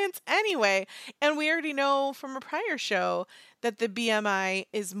medical science anyway. And we already know from a prior show that the BMI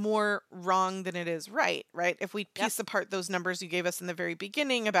is more wrong than it is right? If we Yep. piece apart those numbers you gave us in the very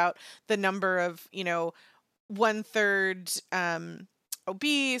beginning about the number of, 1/3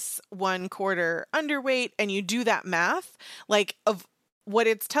 obese, 1/4 underweight, and you do that math, like of what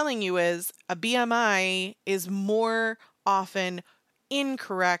it's telling you is a BMI is more often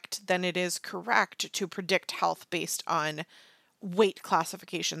incorrect than it is correct to predict health based on weight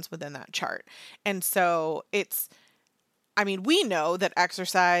classifications within that chart. And so we know that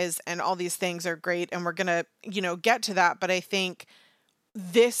exercise and all these things are great and we're going to, get to that, but I think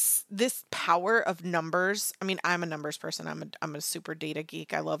this power of numbers. I'm a numbers person. I'm a super data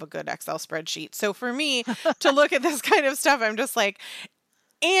geek. I love a good Excel spreadsheet. So for me to look at this kind of stuff, I'm just like,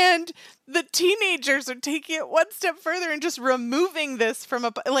 and the teenagers are taking it one step further and just removing this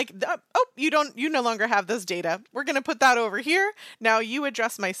from you no longer have this data. We're going to put that over here. Now you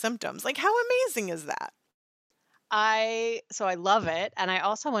address my symptoms. Like, how amazing is that? I love it, and I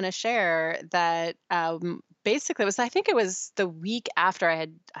also want to share that basically I think it was the week after I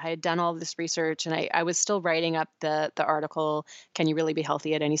had done all this research, and I was still writing up the article, "Can you really be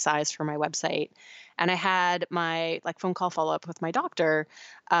healthy at any size?" for my website, and I had my phone call follow up with my doctor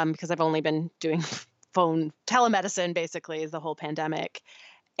because I've only been doing phone telemedicine basically the whole pandemic.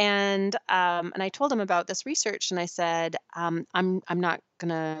 And I told him about this research, and I said, I'm not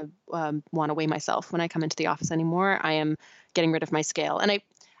gonna want to weigh myself when I come into the office anymore. I am getting rid of my scale, and I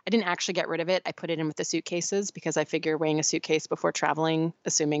didn't actually get rid of it. I put it in with the suitcases because I figure weighing a suitcase before traveling,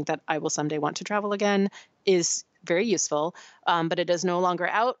 assuming that I will someday want to travel again, is very useful. But it is no longer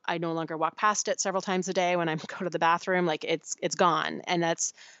out. I no longer walk past it several times a day when I go to the bathroom. Like it's gone, and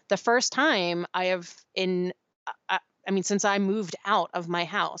that's the first time I have since I moved out of my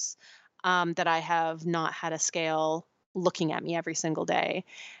house, that I have not had a scale looking at me every single day.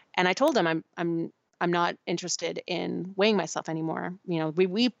 And I told him I'm not interested in weighing myself anymore.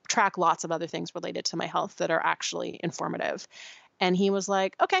 We track lots of other things related to my health that are actually informative. And he was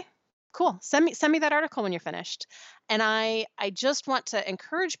like, "Okay, cool. Send me that article when you're finished." And I just want to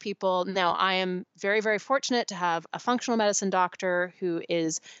encourage people. Now, I am very, very fortunate to have a functional medicine doctor who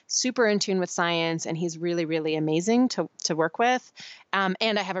is super in tune with science, and he's really, really amazing to work with. And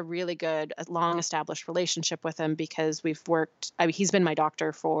I have a really good, long established relationship with him because we've worked. He's been my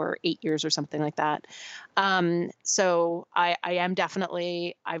doctor for 8 years or something like that. So I am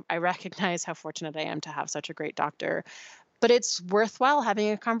definitely. I recognize how fortunate I am to have such a great doctor. But it's worthwhile having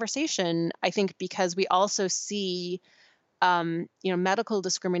a conversation, I think, because we also see, medical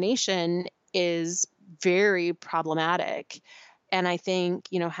discrimination is very problematic. And I think,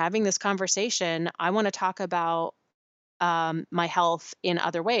 having this conversation, I want to talk about my health in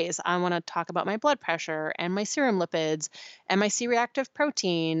other ways. I want to talk about my blood pressure and my serum lipids and my C-reactive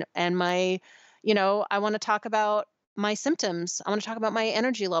protein and I want to talk about my symptoms. I want to talk about my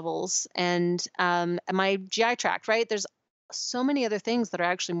energy levels and my GI tract, right? There's so many other things that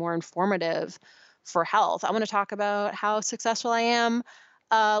are actually more informative for health. I want to talk about how successful I am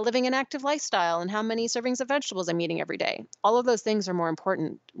living an active lifestyle and how many servings of vegetables I'm eating every day. All of those things are more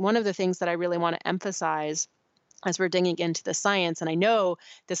important. One of the things that I really want to emphasize as we're digging into the science, and I know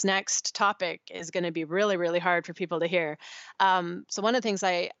this next topic is going to be really, really hard for people to hear. So one of the things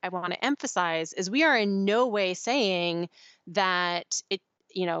I want to emphasize is we are in no way saying that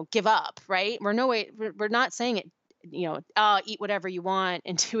give up, right? We're not saying it, eat whatever you want,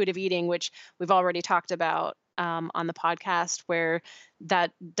 intuitive eating, which we've already talked about on the podcast, where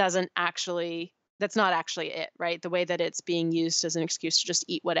that's not actually it, right? The way that it's being used as an excuse to just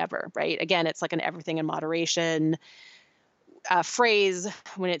eat whatever, right? Again, it's like an everything in moderation phrase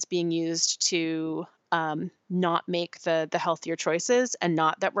when it's being used to not make the healthier choices, and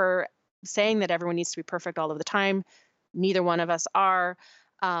not that we're saying that everyone needs to be perfect all of the time. Neither one of us are.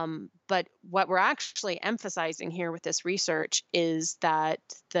 But what we're actually emphasizing here with this research is that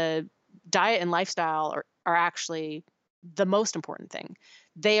the diet and lifestyle are actually the most important thing.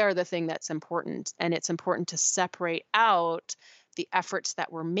 They are the thing that's important. And it's important to separate out the efforts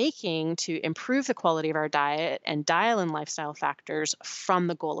that we're making to improve the quality of our diet and dial in lifestyle factors from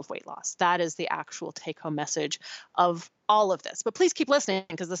the goal of weight loss. That is the actual take-home message of all of this. But please keep listening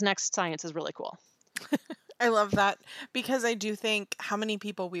because this next science is really cool. I love that because I do think how many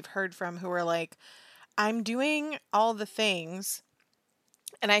people we've heard from who are like, I'm doing all the things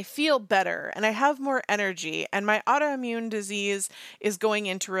and I feel better and I have more energy and my autoimmune disease is going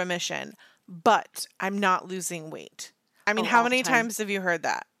into remission, but I'm not losing weight. How All the many time. times have you heard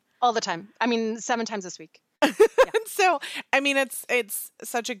that? All the time. 7 times this week. And so, I mean, it's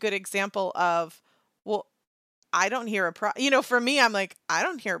such a good example of, well, I don't hear for me, I'm like, I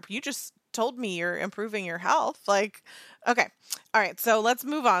don't hear, you just told me you're improving your health. Like, okay. All right. So let's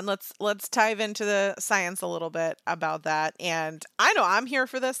move on. Let's dive into the science a little bit about that. And I know I'm here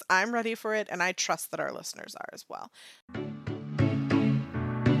for this. I'm ready for it. And I trust that our listeners are as well.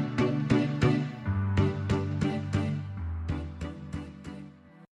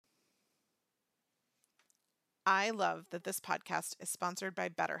 I love that this podcast is sponsored by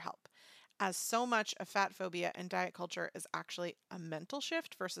BetterHelp, as so much of fat phobia and diet culture is actually a mental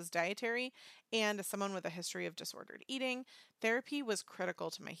shift versus dietary. And as someone with a history of disordered eating, therapy was critical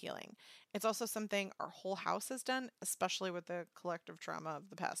to my healing. It's also something our whole house has done, especially with the collective trauma of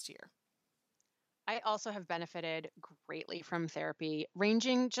the past year. I also have benefited greatly from therapy,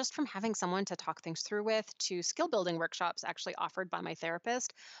 ranging just from having someone to talk things through with to skill building workshops actually offered by my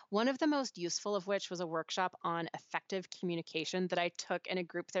therapist. One of the most useful of which was a workshop on effective communication that I took in a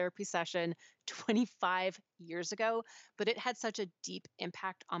group therapy session 25 years ago. But it had such a deep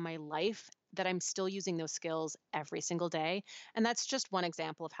impact on my life that I'm still using those skills every single day. And that's just one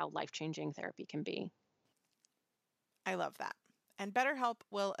example of how life changing therapy can be. I love that. And BetterHelp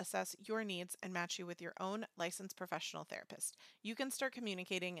will assess your needs and match you with your own licensed professional therapist. You can start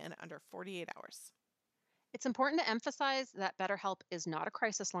communicating in under 48 hours. It's important to emphasize that BetterHelp is not a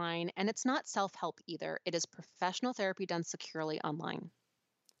crisis line and it's not self help either. It is professional therapy done securely online.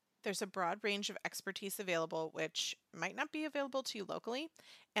 There's a broad range of expertise available, which might not be available to you locally,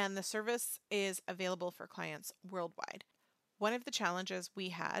 and the service is available for clients worldwide. One of the challenges we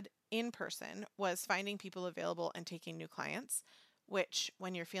had in person was finding people available and taking new clients, which,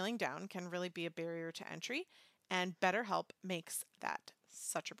 when you're feeling down, can really be a barrier to entry, and BetterHelp makes that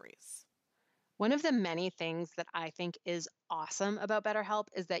such a breeze. One of the many things that I think is awesome about BetterHelp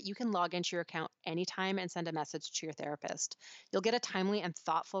is that you can log into your account anytime and send a message to your therapist. You'll get a timely and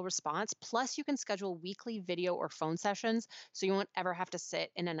thoughtful response. Plus, you can schedule weekly video or phone sessions so you won't ever have to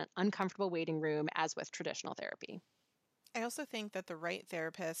sit in an uncomfortable waiting room as with traditional therapy. I also think that the right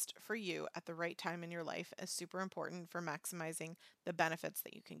therapist for you at the right time in your life is super important for maximizing the benefits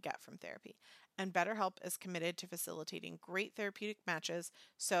that you can get from therapy. And BetterHelp is committed to facilitating great therapeutic matches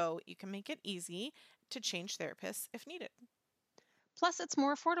so you can make it easy to change therapists if needed. Plus, it's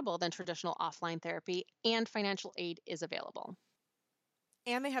more affordable than traditional offline therapy, and financial aid is available.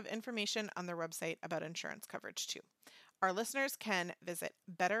 And they have information on their website about insurance coverage too. Our listeners can visit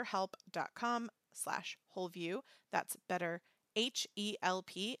betterhelp.com/wholeview. That's better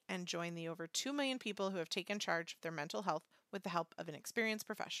HELP, and join the over 2 million people who have taken charge of their mental health with the help of an experienced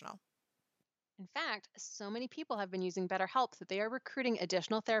professional. In fact, so many people have been using BetterHelp that they are recruiting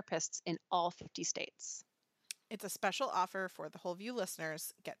additional therapists in all 50 states. It's a special offer for the Whole View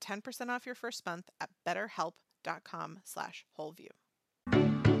listeners. Get 10% off your first month at betterhelp.com/wholeview.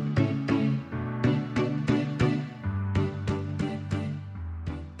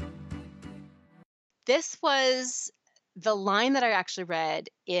 This was the line that I actually read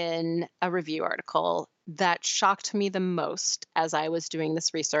in a review article that shocked me the most as I was doing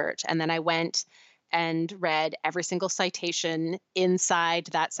this research. And then I went and read every single citation inside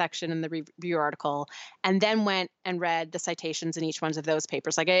that section in the review article, and then went and read the citations in each one of those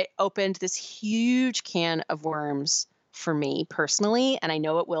papers. Like, it opened this huge can of worms for me personally, and I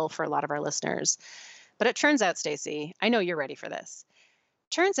know it will for a lot of our listeners. But it turns out, Stacey, I know you're ready for this.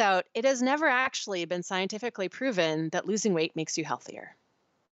 Turns out it has never actually been scientifically proven that losing weight makes you healthier.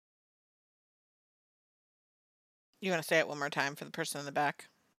 You want to say it one more time for the person in the back?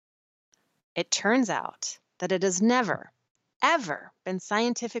 It turns out that it has never, ever been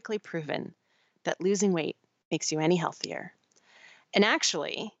scientifically proven that losing weight makes you any healthier. And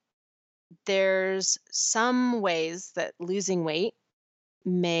actually, there's some ways that losing weight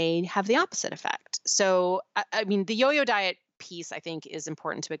may have the opposite effect. So, I mean, the yo-yo diet piece, I think, is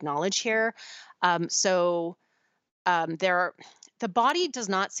important to acknowledge here. There are, the body does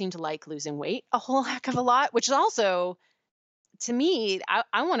not seem to like losing weight a whole heck of a lot, which is also, to me,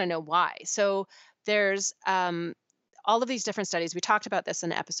 I want to know why. So there's all of these different studies. We talked about this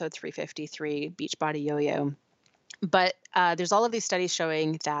in episode 353, Beachbody Yo-Yo. But there's all of these studies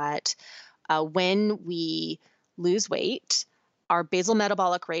showing that when we lose weight, our basal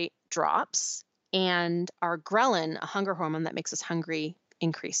metabolic rate drops and our ghrelin, a hunger hormone that makes us hungry,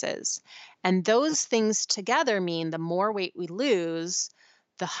 increases. And those things together mean the more weight we lose,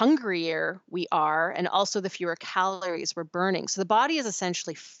 the hungrier we are, and also the fewer calories we're burning. So the body is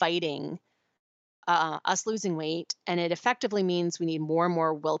essentially fighting us losing weight, and it effectively means we need more and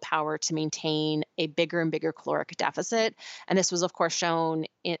more willpower to maintain a bigger and bigger caloric deficit. And this was, of course, shown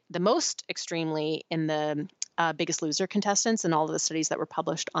the most extremely in the Biggest Loser contestants and all of the studies that were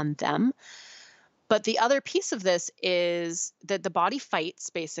published on them. But the other piece of this is that the body fights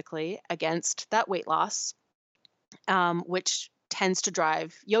basically against that weight loss, which tends to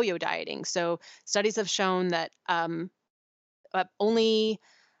drive yo-yo dieting. So studies have shown that only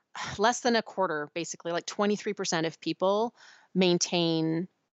less than a quarter, basically like 23% of people maintain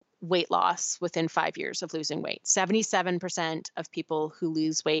weight loss within 5 years of losing weight. 77% of people who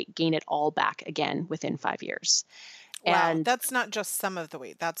lose weight gain it all back again within 5 years. Wow, And that's not just some of the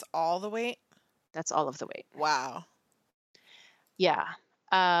weight, that's all the weight? that's all of the weight. Wow. Yeah.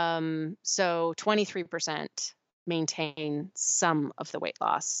 So 23% maintain some of the weight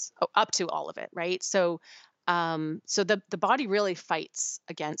loss, up to all of it, right? So the body really fights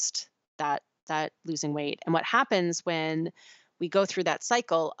against that losing weight. And what happens when we go through that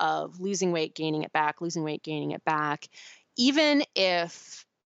cycle of losing weight, gaining it back, losing weight, gaining it back, even if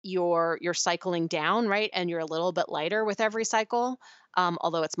you're cycling down, right, and you're a little bit lighter with every cycle,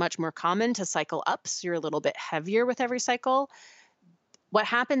 although it's much more common to cycle up, so you're a little bit heavier with every cycle. What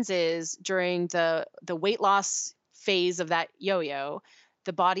happens is during the weight loss phase of that yo-yo,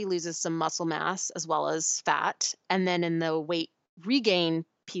 the body loses some muscle mass as well as fat. And then in the weight regain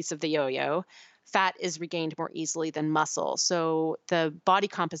piece of the yo-yo, fat is regained more easily than muscle. So the body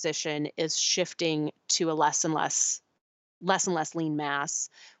composition is shifting to a less and less lean mass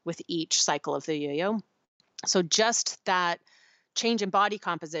with each cycle of the yo-yo. So just that change in body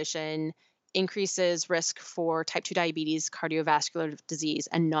composition increases risk for type 2 diabetes, cardiovascular disease,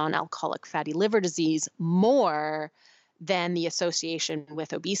 and non-alcoholic fatty liver disease more than the association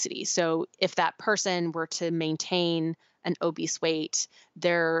with obesity. So if that person were to maintain an obese weight,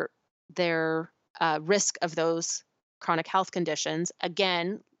 their risk of those chronic health conditions,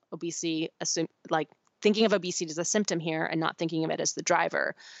 again, obesity, thinking of obesity as a symptom here and not thinking of it as the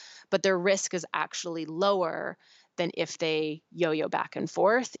driver, but their risk is actually lower than if they yo-yo back and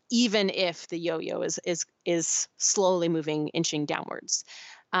forth, even if the yo-yo is slowly moving, inching downwards.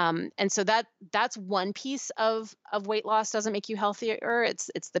 And so that's one piece of weight loss doesn't make you healthier.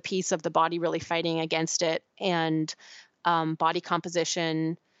 It's the piece of the body really fighting against it, and body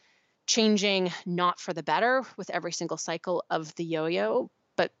composition changing not for the better with every single cycle of the yo-yo.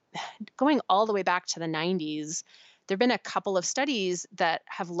 But going all the way back to the 90s, there have been a couple of studies that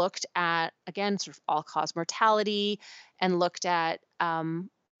have looked at, again, sort of all-cause mortality and looked at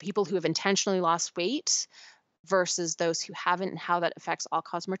people who have intentionally lost weight versus those who haven't, and how that affects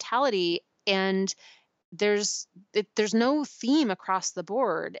all-cause mortality. And there's no theme across the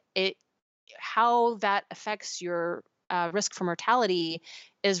board. How that affects your risk for mortality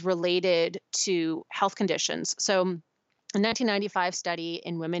is related to health conditions. So a 1995 study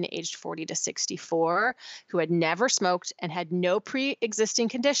in women aged 40 to 64 who had never smoked and had no pre-existing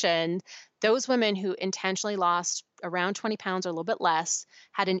condition, those women who intentionally lost around 20 pounds or a little bit less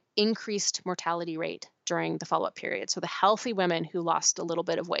had an increased mortality rate during the follow-up period. So the healthy women who lost a little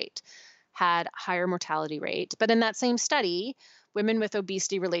bit of weight had higher mortality rate. But in that same study, women with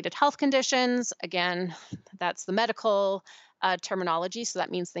obesity-related health conditions, again, that's the medical terminology, so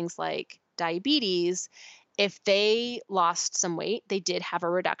that means things like diabetes. If they lost some weight, they did have a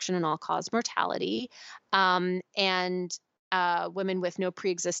reduction in all-cause mortality. And women with no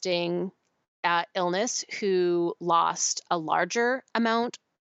pre-existing illness who lost a larger amount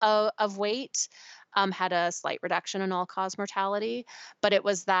of weight had a slight reduction in all-cause mortality. But it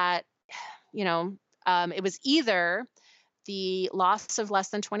was that, it was either the loss of less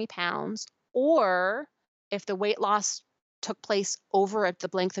than 20 pounds, or if the weight loss took place over the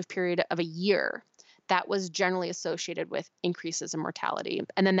length of period of a year, that was generally associated with increases in mortality.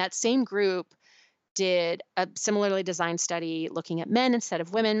 And then that same group did a similarly designed study looking at men instead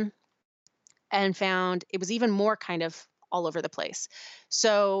of women and found it was even more kind of all over the place.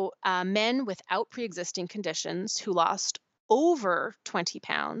 So men without pre-existing conditions who lost over 20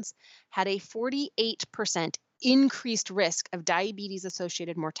 pounds had a 48% increased risk of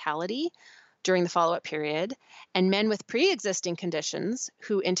diabetes-associated mortality during the follow-up period, and men with pre-existing conditions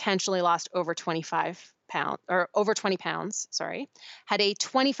who intentionally lost over 25 pounds or over 20 pounds, had a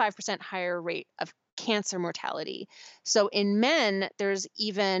 25% higher rate of cancer mortality. So in men, there's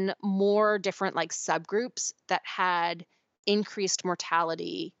even more different subgroups that had increased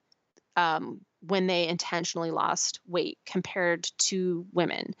mortality when they intentionally lost weight compared to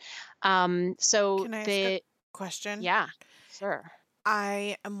women. So Can I ask a question? yeah, sure.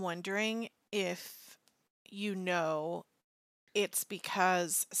 I am wondering if it's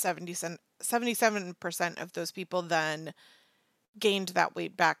because 77% of those people then gained that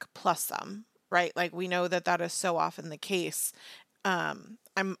weight back plus some, right? Like we know that is so often the case.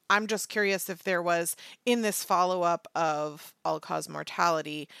 I'm just curious if there was, in this follow-up of all-cause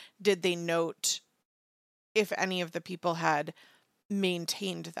mortality, did they note if any of the people had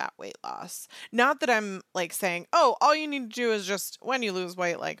maintained that weight loss? Not that I'm like saying, oh, all you need to do is just when you lose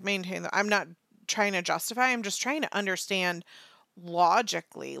weight, like maintain that. I'm not trying to justify, I'm just trying to understand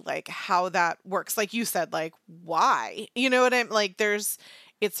logically like how that works. Like you said, like why? You know what I'm like,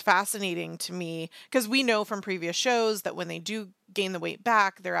 it's fascinating to me because we know from previous shows that when they do gain the weight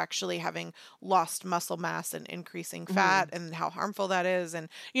back, they're actually having lost muscle mass and increasing fat Mhm. and how harmful that is. And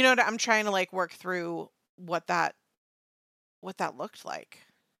I'm trying to like work through what that looked like.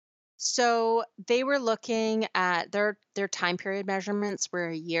 So they were looking at their time period measurements were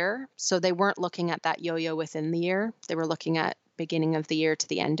a year. So they weren't looking at that yo-yo within the year. They were looking at beginning of the year to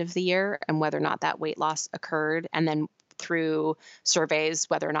the end of the year and whether or not that weight loss occurred, and then through surveys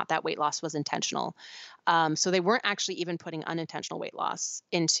whether or not that weight loss was intentional. So they weren't actually even putting unintentional weight loss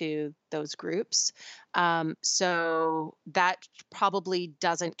into those groups. So that probably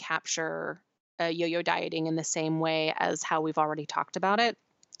doesn't capture yo-yo dieting in the same way as how we've already talked about it.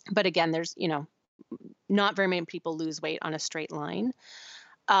 But again, there's, not very many people lose weight on a straight line.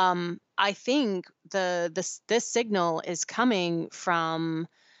 I think this signal is coming from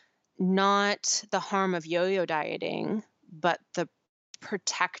not the harm of yo-yo dieting, but the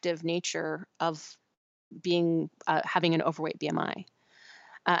protective nature of being having an overweight BMI.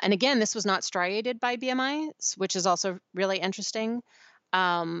 And again, this was not striated by BMI, which is also really interesting.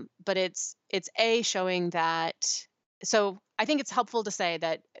 But it's a showing that. So I think it's helpful to say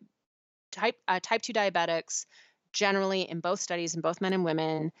that type 2 diabetics generally in both studies in both men and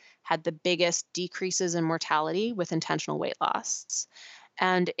women had the biggest decreases in mortality with intentional weight loss.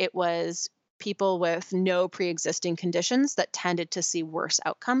 And it was people with no pre-existing conditions that tended to see worse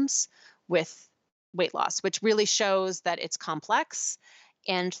outcomes with weight loss, which really shows that it's complex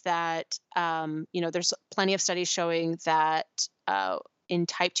and that there's plenty of studies showing that in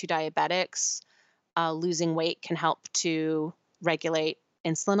type 2 diabetics, losing weight can help to regulate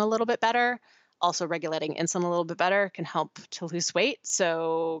insulin a little bit better. Also, regulating insulin a little bit better can help to lose weight.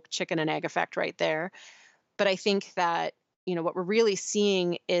 So, chicken and egg effect right there. But I think that what we're really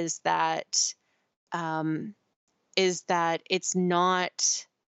seeing um, is that it's not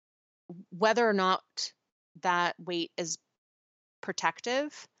whether or not that weight is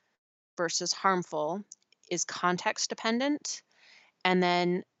protective versus harmful is context dependent. And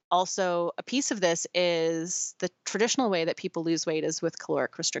then also a piece of this is the traditional way that people lose weight is with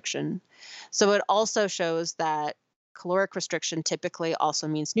caloric restriction. So it also shows that caloric restriction typically also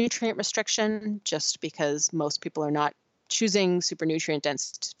means nutrient restriction, just because most people are not choosing super nutrient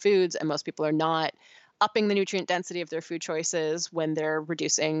dense foods and most people are not upping the nutrient density of their food choices when they're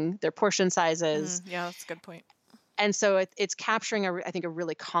reducing their portion sizes. Yeah, that's a good point. And so it's capturing, I think, a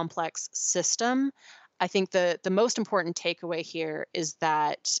really complex system. I think the most important takeaway here is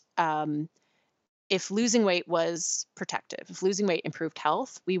that if losing weight was protective, if losing weight improved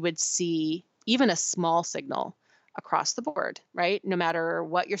health, we would see even a small signal across the board, right? No matter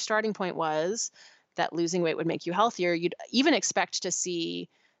what your starting point was, that losing weight would make you healthier. You'd even expect to see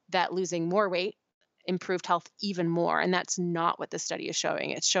that losing more weight improved health even more. And that's not what the study is showing.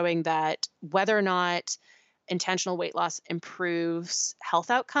 It's showing that whether or not intentional weight loss improves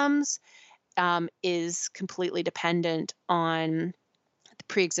health outcomes is completely dependent on the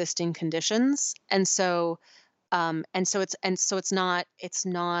pre-existing conditions, and so it's not.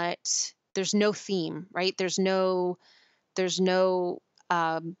 There's no theme, right? There's no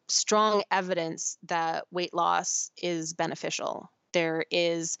strong evidence that weight loss is beneficial. There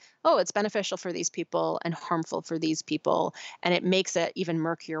is, oh, it's beneficial for these people and harmful for these people, and it makes it even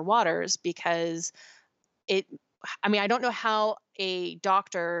murkier waters because it I don't know how a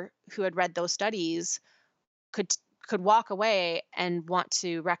doctor who had read those studies could walk away and want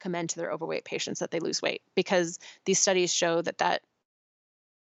to recommend to their overweight patients that they lose weight, because these studies show that that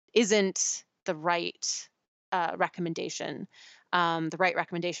isn't the right recommendation. The right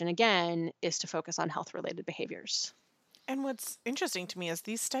recommendation, again, is to focus on health-related behaviors. And what's interesting to me is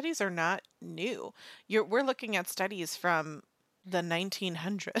these studies are not new. We're looking at studies from the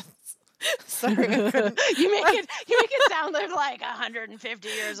 1900s. Sorry, I couldn't. You make it sound like 150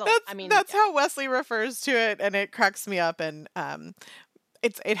 years old. That's how Wesley refers to it, and it cracks me up. And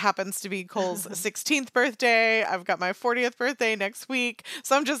it happens to be Cole's 16th birthday. I've got my 40th birthday next week,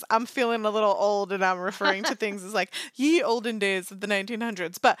 so I'm feeling a little old, and I'm referring to things as like ye olden days of the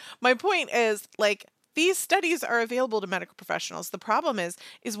 1900s. But my point is, like, these studies are available to medical professionals. The problem is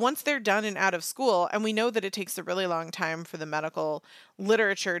once they're done and out of school, and we know that it takes a really long time for the medical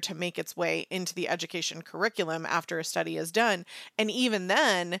literature to make its way into the education curriculum after a study is done. And even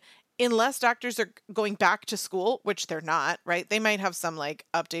then, unless doctors are going back to school, which they're not, right? They might have some like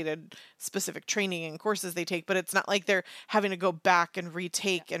updated specific training and courses they take, but it's not like they're having to go back and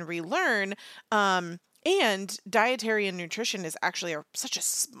retake and relearn. And dietary and nutrition is actually such a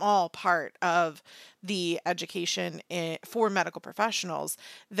small part of the education for medical professionals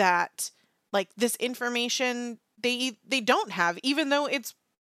that like this information they don't have, even though it's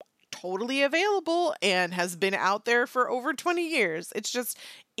totally available and has been out there for over 20 years. It's just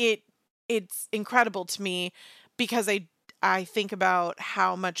it's incredible to me because I think about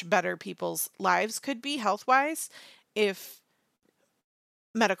how much better people's lives could be health-wise if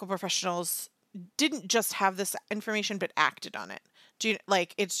medical professionals didn't just have this information but acted on it. Do you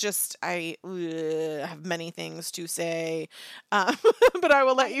like it's just I have many things to say, but I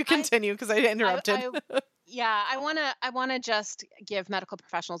will let you continue because I interrupted. Yeah, I wanna just give medical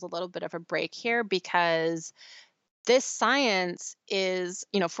professionals a little bit of a break here because this science is,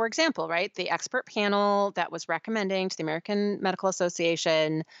 for example, right, the expert panel that was recommending to the American Medical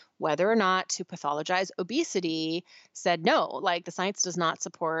Association whether or not to pathologize obesity said no, like the science does not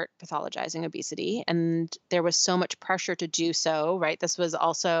support pathologizing obesity. And there was so much pressure to do so, right? This was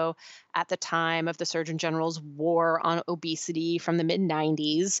also at the time of the Surgeon General's war on obesity from the mid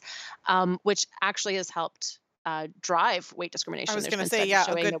 90s, which actually has helped drive weight I discrimination. was There's going to been say, studies yeah,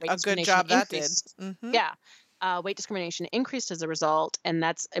 showing that weight a good discrimination job that did. increased. Hmm. Yeah, weight discrimination increased as a result. And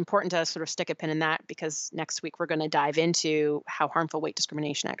that's important to sort of stick a pin in that because next week we're going to dive into how harmful weight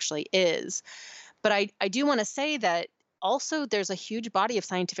discrimination actually is. But I do want to say that also there's a huge body of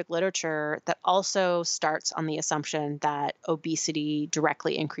scientific literature that also starts on the assumption that obesity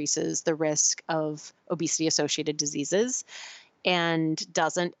directly increases the risk of obesity associated diseases and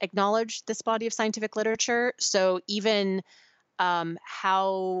doesn't acknowledge this body of scientific literature. So even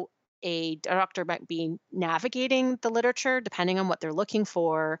how a doctor might be navigating the literature, depending on what they're looking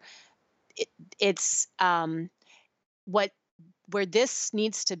for. It, it's what where this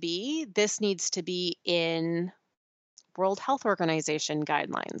needs to be. This needs to be in World Health Organization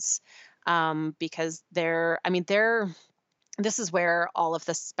guidelines because they're. This is where all of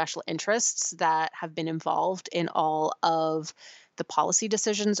the special interests that have been involved in all of the policy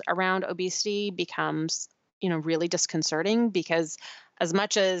decisions around obesity becomes, really disconcerting because as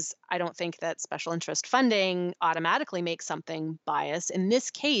much as I don't think that special interest funding automatically makes something biased, in this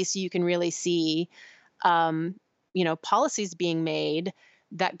case, you can really see, policies being made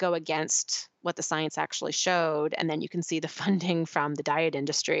that go against what the science actually showed, and then you can see the funding from the diet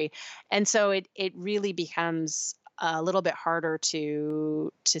industry, and so it really becomes a little bit harder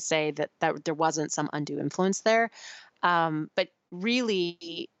to say that there wasn't some undue influence there. But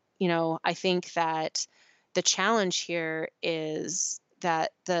really, I think that the challenge here is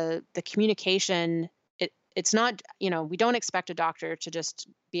that the communication. It's not, we don't expect a doctor to just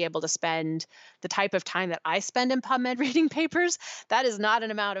be able to spend the type of time that I spend in PubMed reading papers. That is not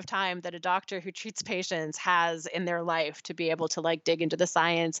an amount of time that a doctor who treats patients has in their life to be able to like dig into the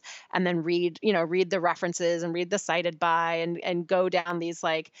science and then read the references and read the cited by and go down these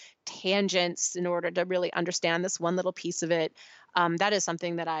like tangents in order to really understand this one little piece of it. That is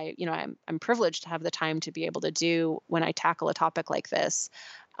something that I'm privileged to have the time to be able to do when I tackle a topic like this.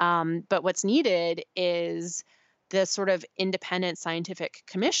 But what's needed is the sort of independent scientific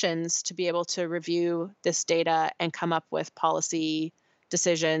commissions to be able to review this data and come up with policy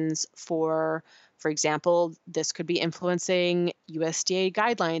decisions for example, this could be influencing USDA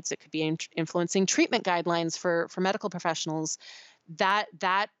guidelines. It could be influencing treatment guidelines for medical professionals.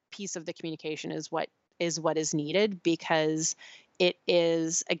 That piece of the communication is what is needed because it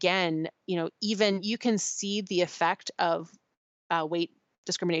is, again, even you can see the effect of weight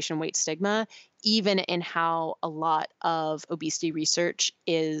discrimination, weight stigma, even in how a lot of obesity research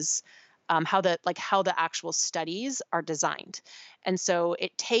is, how the actual studies are designed. And so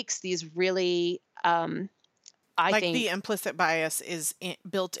it takes these really, I Like think, the implicit bias is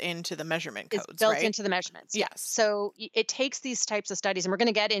built into the measurement is codes, built right? into the measurements. Yeah. Yes. So it takes these types of studies, and we're going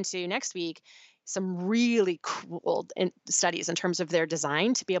to get into next week some really cool studies in terms of their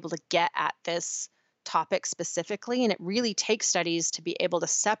design to be able to get at this topic specifically. And it really takes studies to be able to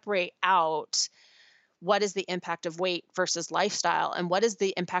separate out what is the impact of weight versus lifestyle and what is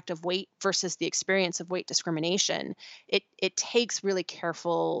the impact of weight versus the experience of weight discrimination. It takes really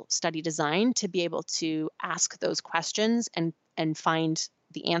careful study design to be able to ask those questions and find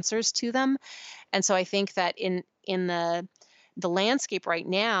the answers to them. And so I think that in the landscape right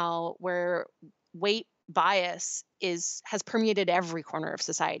now, where weight bias has permeated every corner of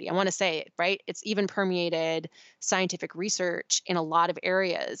society. I want to say it, right? It's even permeated scientific research in a lot of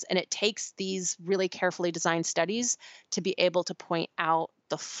areas. And it takes these really carefully designed studies to be able to point out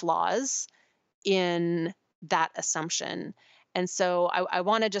the flaws in that assumption. And so I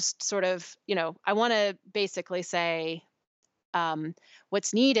want to just sort of, I want to basically say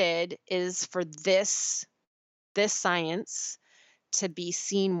what's needed is for this science to be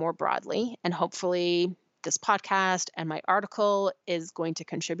seen more broadly. And hopefully this podcast and my article is going to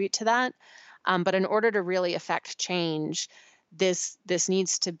contribute to that. But in order to really affect change, this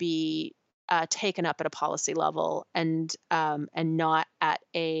needs to be taken up at a policy level and not at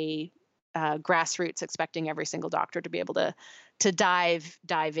a grassroots, expecting every single doctor to be able to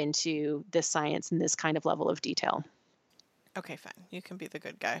dive into this science and this kind of level of detail. Okay, fine. You can be the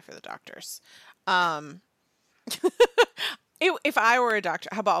good guy for the doctors. If I were a doctor,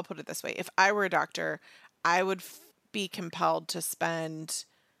 how about I'll put it this way. If I were a doctor, I would be compelled to spend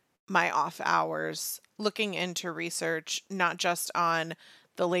my off hours looking into research, not just on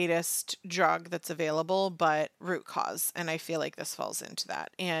the latest drug that's available, but root cause. And I feel like this falls into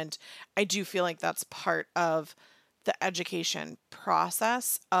that. And I do feel like that's part of the education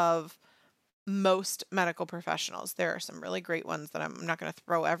process of most medical professionals. There are some really great ones that I'm not going to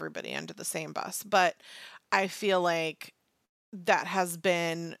throw everybody under the same bus, but I feel like that has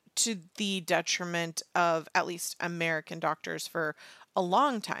been to the detriment of at least American doctors for a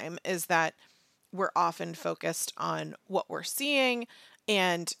long time, is that we're often focused on what we're seeing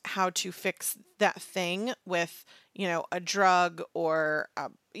and how to fix that thing with, a drug or,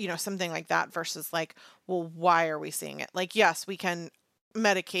 something like that versus like, well, why are we seeing it? Like, yes, we can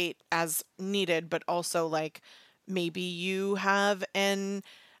medicate as needed, but also like maybe you have an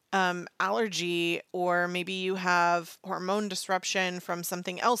allergy, or maybe you have hormone disruption from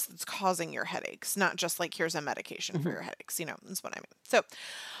something else that's causing your headaches, not just like here's a medication for your headaches, that's what I mean. So,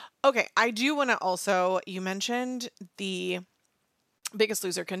 okay, I do want to also, you mentioned the Biggest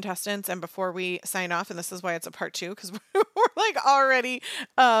Loser contestants, and before we sign off, and this is why it's a part 2, because we're like already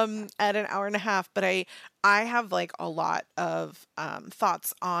at an hour and a half, but I have like a lot of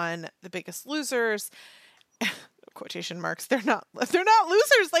thoughts on the Biggest Losers. Quotation marks. They're not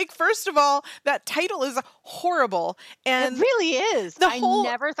losers. Like, first of all, that title is horrible, and it really is. I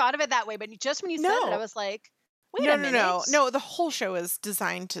never thought of it that way, but just when you said it, I was like, wait a minute. No. The whole show is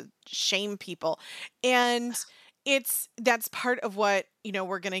designed to shame people, and that's part of what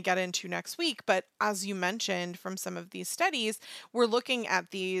we're going to get into next week. But as you mentioned, from some of these studies, we're looking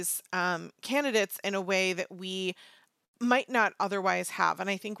at these candidates in a way that we might not otherwise have. And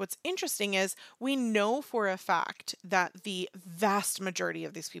I think what's interesting is we know for a fact that the vast majority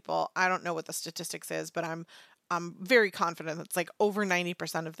of these people, I don't know what the statistics is, but I'm very confident it's like over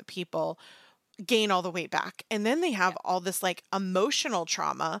 90% of the people gain all the weight back. And then they have all this like emotional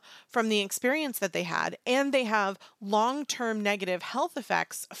trauma from the experience that they had, and they have long-term negative health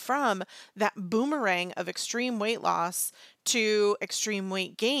effects from that boomerang of extreme weight loss to extreme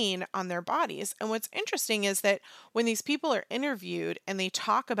weight gain on their bodies. And what's interesting is that when these people are interviewed and they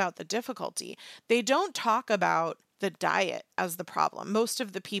talk about the difficulty, they don't talk about the diet as the problem. Most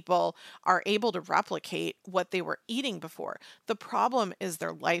of the people are able to replicate what they were eating before. The problem is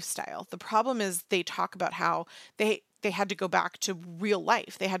their lifestyle. The problem is they talk about how they had to go back to real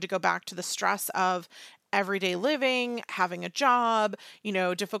life. They had to go back to the stress of everyday living, having a job,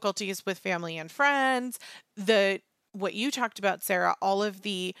 difficulties with family and friends. What you talked about, Sarah, all of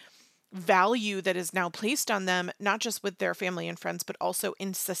the value that is now placed on them, not just with their family and friends, but also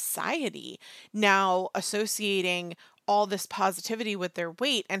in society, now associating all this positivity with their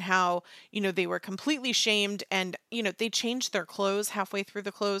weight, and how, they were completely shamed, and, they changed their clothes halfway through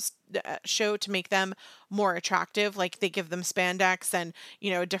the clothes show to make them more attractive. Like, they give them spandex and,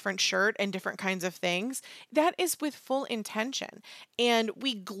 a different shirt and different kinds of things. That is with full intention. And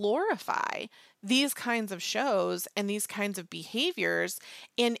we glorify these kinds of shows and these kinds of behaviors.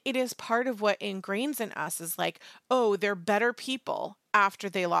 And it is part of what ingrains in us is like, oh, they're better people after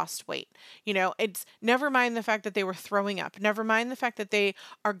they lost weight. It's never mind the fact that they were throwing up, never mind the fact that they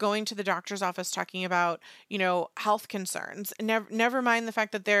are going to the doctor's office talking about, health concerns, never mind the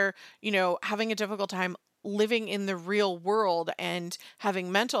fact that they're, having a difficult time living in the real world and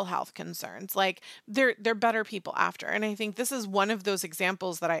having mental health concerns. Like, they're better people after. And I think this is one of those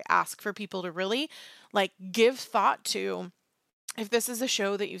examples that I ask for people to really like give thought to. If this is a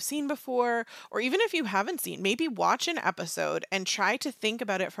show that you've seen before, or even if you haven't seen, maybe watch an episode and try to think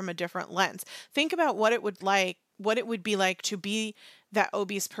about it from a different lens. Think about what it would be like to be that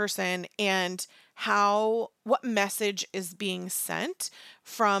obese person and what message is being sent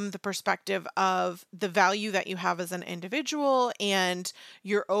from the perspective of the value that you have as an individual and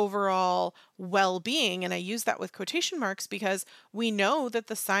your overall well-being. And I use that with quotation marks because we know that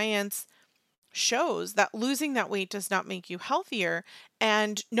the science shows that losing that weight does not make you healthier.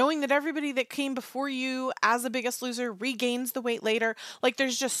 And knowing that everybody that came before you as a Biggest Loser regains the weight later, like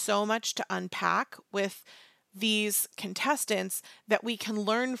there's just so much to unpack with these contestants that we can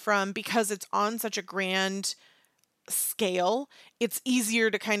learn from because it's on such a grand scale. It's easier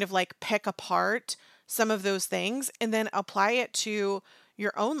to kind of like pick apart some of those things and then apply it to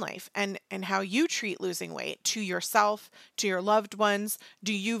your own life and how you treat losing weight to yourself, to your loved ones.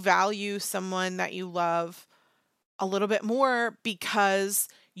 Do you value someone that you love a little bit more because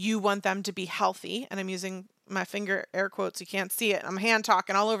you want them to be healthy? And I'm using my finger air quotes. You can't see it. I'm hand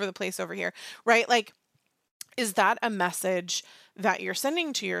talking all over the place over here, right? Like, is that a message that you're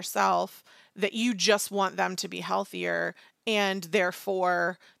sending to yourself that you just want them to be healthier and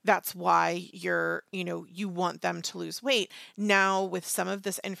therefore that's why you want them to lose weight? Now, with some of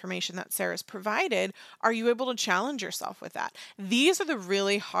this information that Sarah's provided, are you able to challenge yourself with that? These are the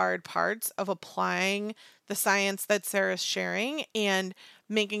really hard parts of applying the science that Sarah's sharing and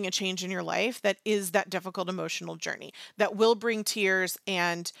making a change in your life that is that difficult emotional journey that will bring tears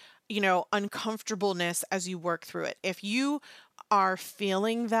and uncomfortableness as you work through it. If you are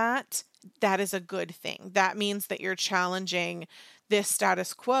feeling that, that is a good thing. That means that you're challenging this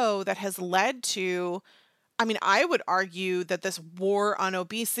status quo that has led to, I mean, I would argue that this war on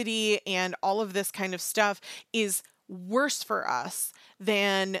obesity and all of this kind of stuff is worse for us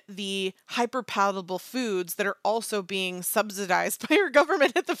than the hyper palatable foods that are also being subsidized by our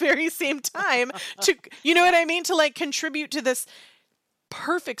government at the very same time to, you know what I mean? To like contribute to this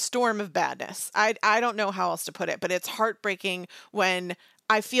perfect storm of badness. I don't know how else to put it, but it's heartbreaking when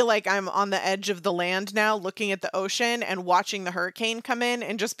I feel like I'm on the edge of the land now, looking at the ocean and watching the hurricane come in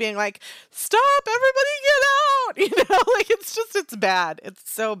and just being like, stop, everybody get out. Like it's bad.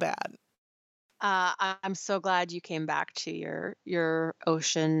 It's so bad. I'm so glad you came back to your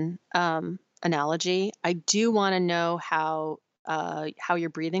ocean analogy. I do want to know how you're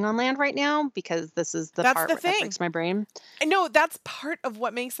breathing on land right now, because this is the That's part the that thing. breaks my brain. I know that's part of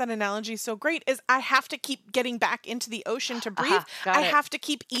what makes that analogy so great is I have to keep getting back into the ocean to breathe. Aha, got I it. have to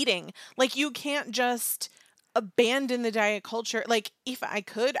keep eating. Like you can't just abandon the diet culture. Like if I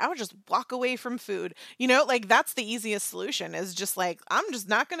could, I would just walk away from food. Like that's the easiest solution is just like I'm just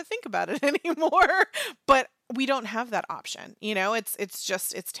not going to think about it anymore. But we don't have that option.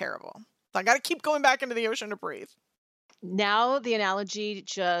 It's terrible. I got to keep going back into the ocean to breathe. Now the analogy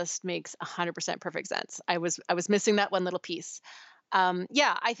just makes 100% perfect sense. I was missing that one little piece.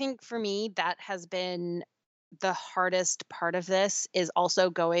 Yeah, I think for me that has been the hardest part of this is also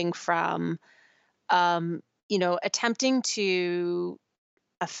going from attempting to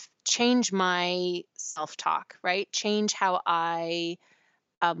change my self-talk, right? Change how I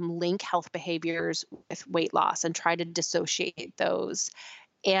link health behaviors with weight loss and try to dissociate those.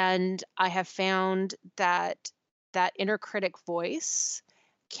 And I have found that that inner critic voice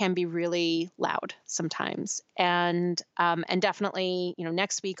can be really loud sometimes. And definitely,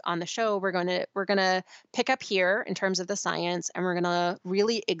 next week on the show, we're gonna pick up here in terms of the science, and we're gonna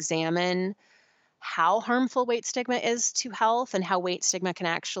really examine how harmful weight stigma is to health and how weight stigma can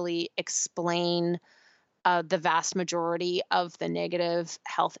actually explain the vast majority of the negative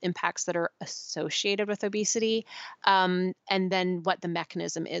health impacts that are associated with obesity, and then what the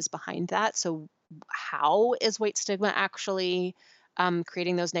mechanism is behind that. So, how is weight stigma actually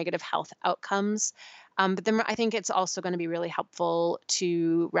creating those negative health outcomes? But then I think it's also going to be really helpful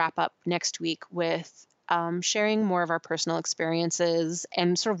to wrap up next week with sharing more of our personal experiences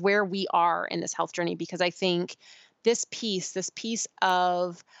and sort of where we are in this health journey, because I think this piece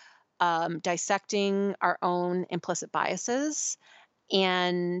of dissecting our own implicit biases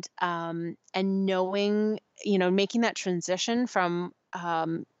and knowing, making that transition from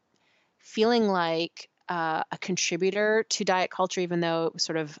feeling like a contributor to diet culture, even though it was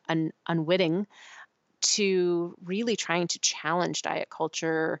sort of unwitting, to really trying to challenge diet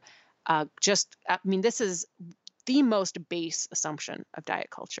culture. This is the most base assumption of diet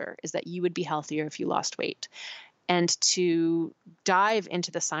culture is that you would be healthier if you lost weight. And to dive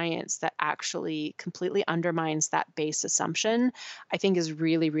into the science that actually completely undermines that base assumption, I think is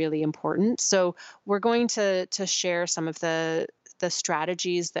really, really important. So we're going to share some of the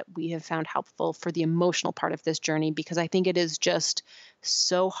strategies that we have found helpful for the emotional part of this journey, because I think it is just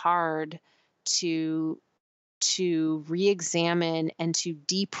so hard to re-examine and to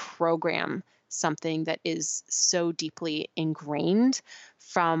deprogram something that is so deeply ingrained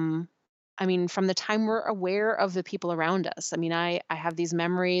from from the time we're aware of the people around us. I have these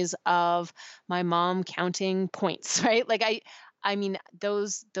memories of my mom counting points, right? Like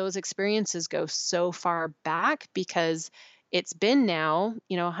those experiences go so far back because it's been now,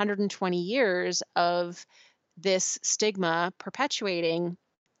 120 years of this stigma perpetuating.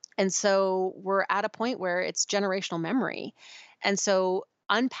 And so we're at a point where it's generational memory. And so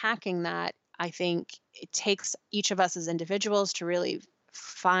unpacking that, I think it takes each of us as individuals to really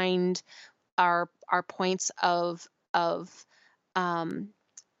find our points of um,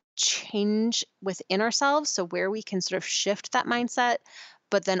 change within ourselves. So where we can sort of shift that mindset,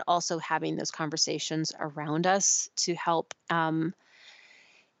 but then also having those conversations around us to help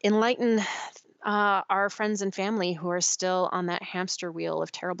enlighten our friends and family who are still on that hamster wheel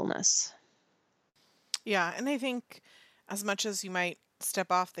of terribleness. Yeah, and I think as much as you might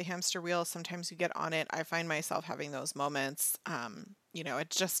step off the hamster wheel, sometimes you get on it. I find myself having those moments.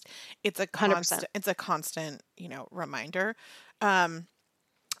 It's just it's a 100%. constant, reminder. Um,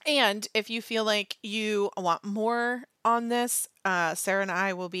 and if you feel like you want more on this, Sarah and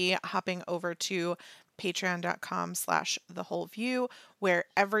I will be hopping over to patreon.com/the whole view, where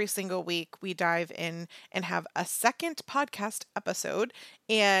every single week we dive in and have a second podcast episode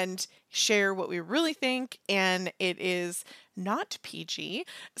and share what we really think. And it is not PG.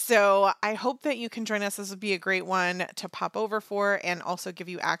 So I hope that you can join us. This would be a great one to pop over for, and also give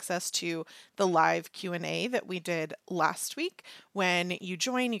you access to the live Q&A that we did last week. When you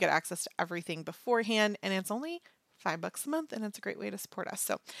join, you get access to everything beforehand, and it's only $5 a month, and it's a great way to support us.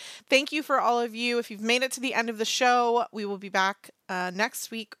 So thank you for all of you. If you've made it to the end of the show, we will be back next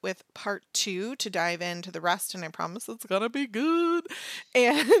week with part 2 to dive into the rest, and I promise it's gonna be good.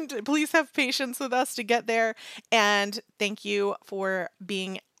 And please have patience with us to get there. And thank you for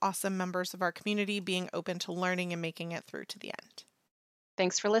being awesome members of our community, being open to learning and making it through to the end.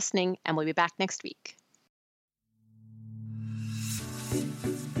 Thanks for listening, and we'll be back next week.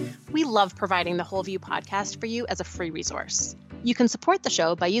 We love providing the Whole View podcast for you as a free resource. You can support the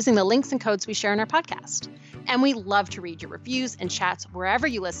show by using the links and codes we share in our podcast. And we love to read your reviews and chats wherever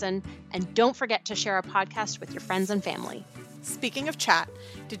you listen. And don't forget to share our podcast with your friends and family. Speaking of chat,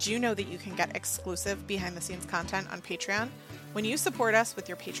 did you know that you can get exclusive behind-the-scenes content on Patreon? When you support us with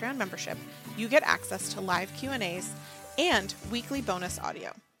your Patreon membership, you get access to live Q&As and weekly bonus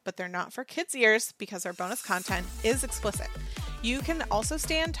audio. But they're not for kids' ears because our bonus content is explicit. You can also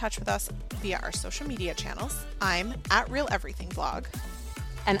stay in touch with us via our social media channels. I'm at Real Everything Blog.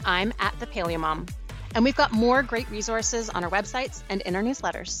 And I'm at The Paleo Mom. And we've got more great resources on our websites and in our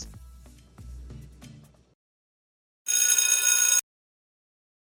newsletters.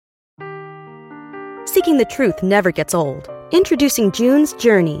 Seeking the truth never gets old. Introducing June's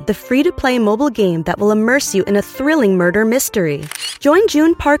Journey, the free-to-play mobile game that will immerse you in a thrilling murder mystery. Join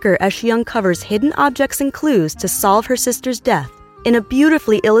June Parker as she uncovers hidden objects and clues to solve her sister's death in a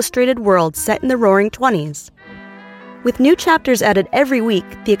beautifully illustrated world set in the Roaring '20s. With new chapters added every week,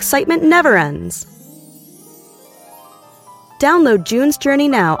 the excitement never ends. Download June's Journey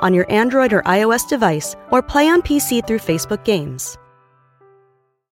now on your Android or iOS device, or play on PC through Facebook Games.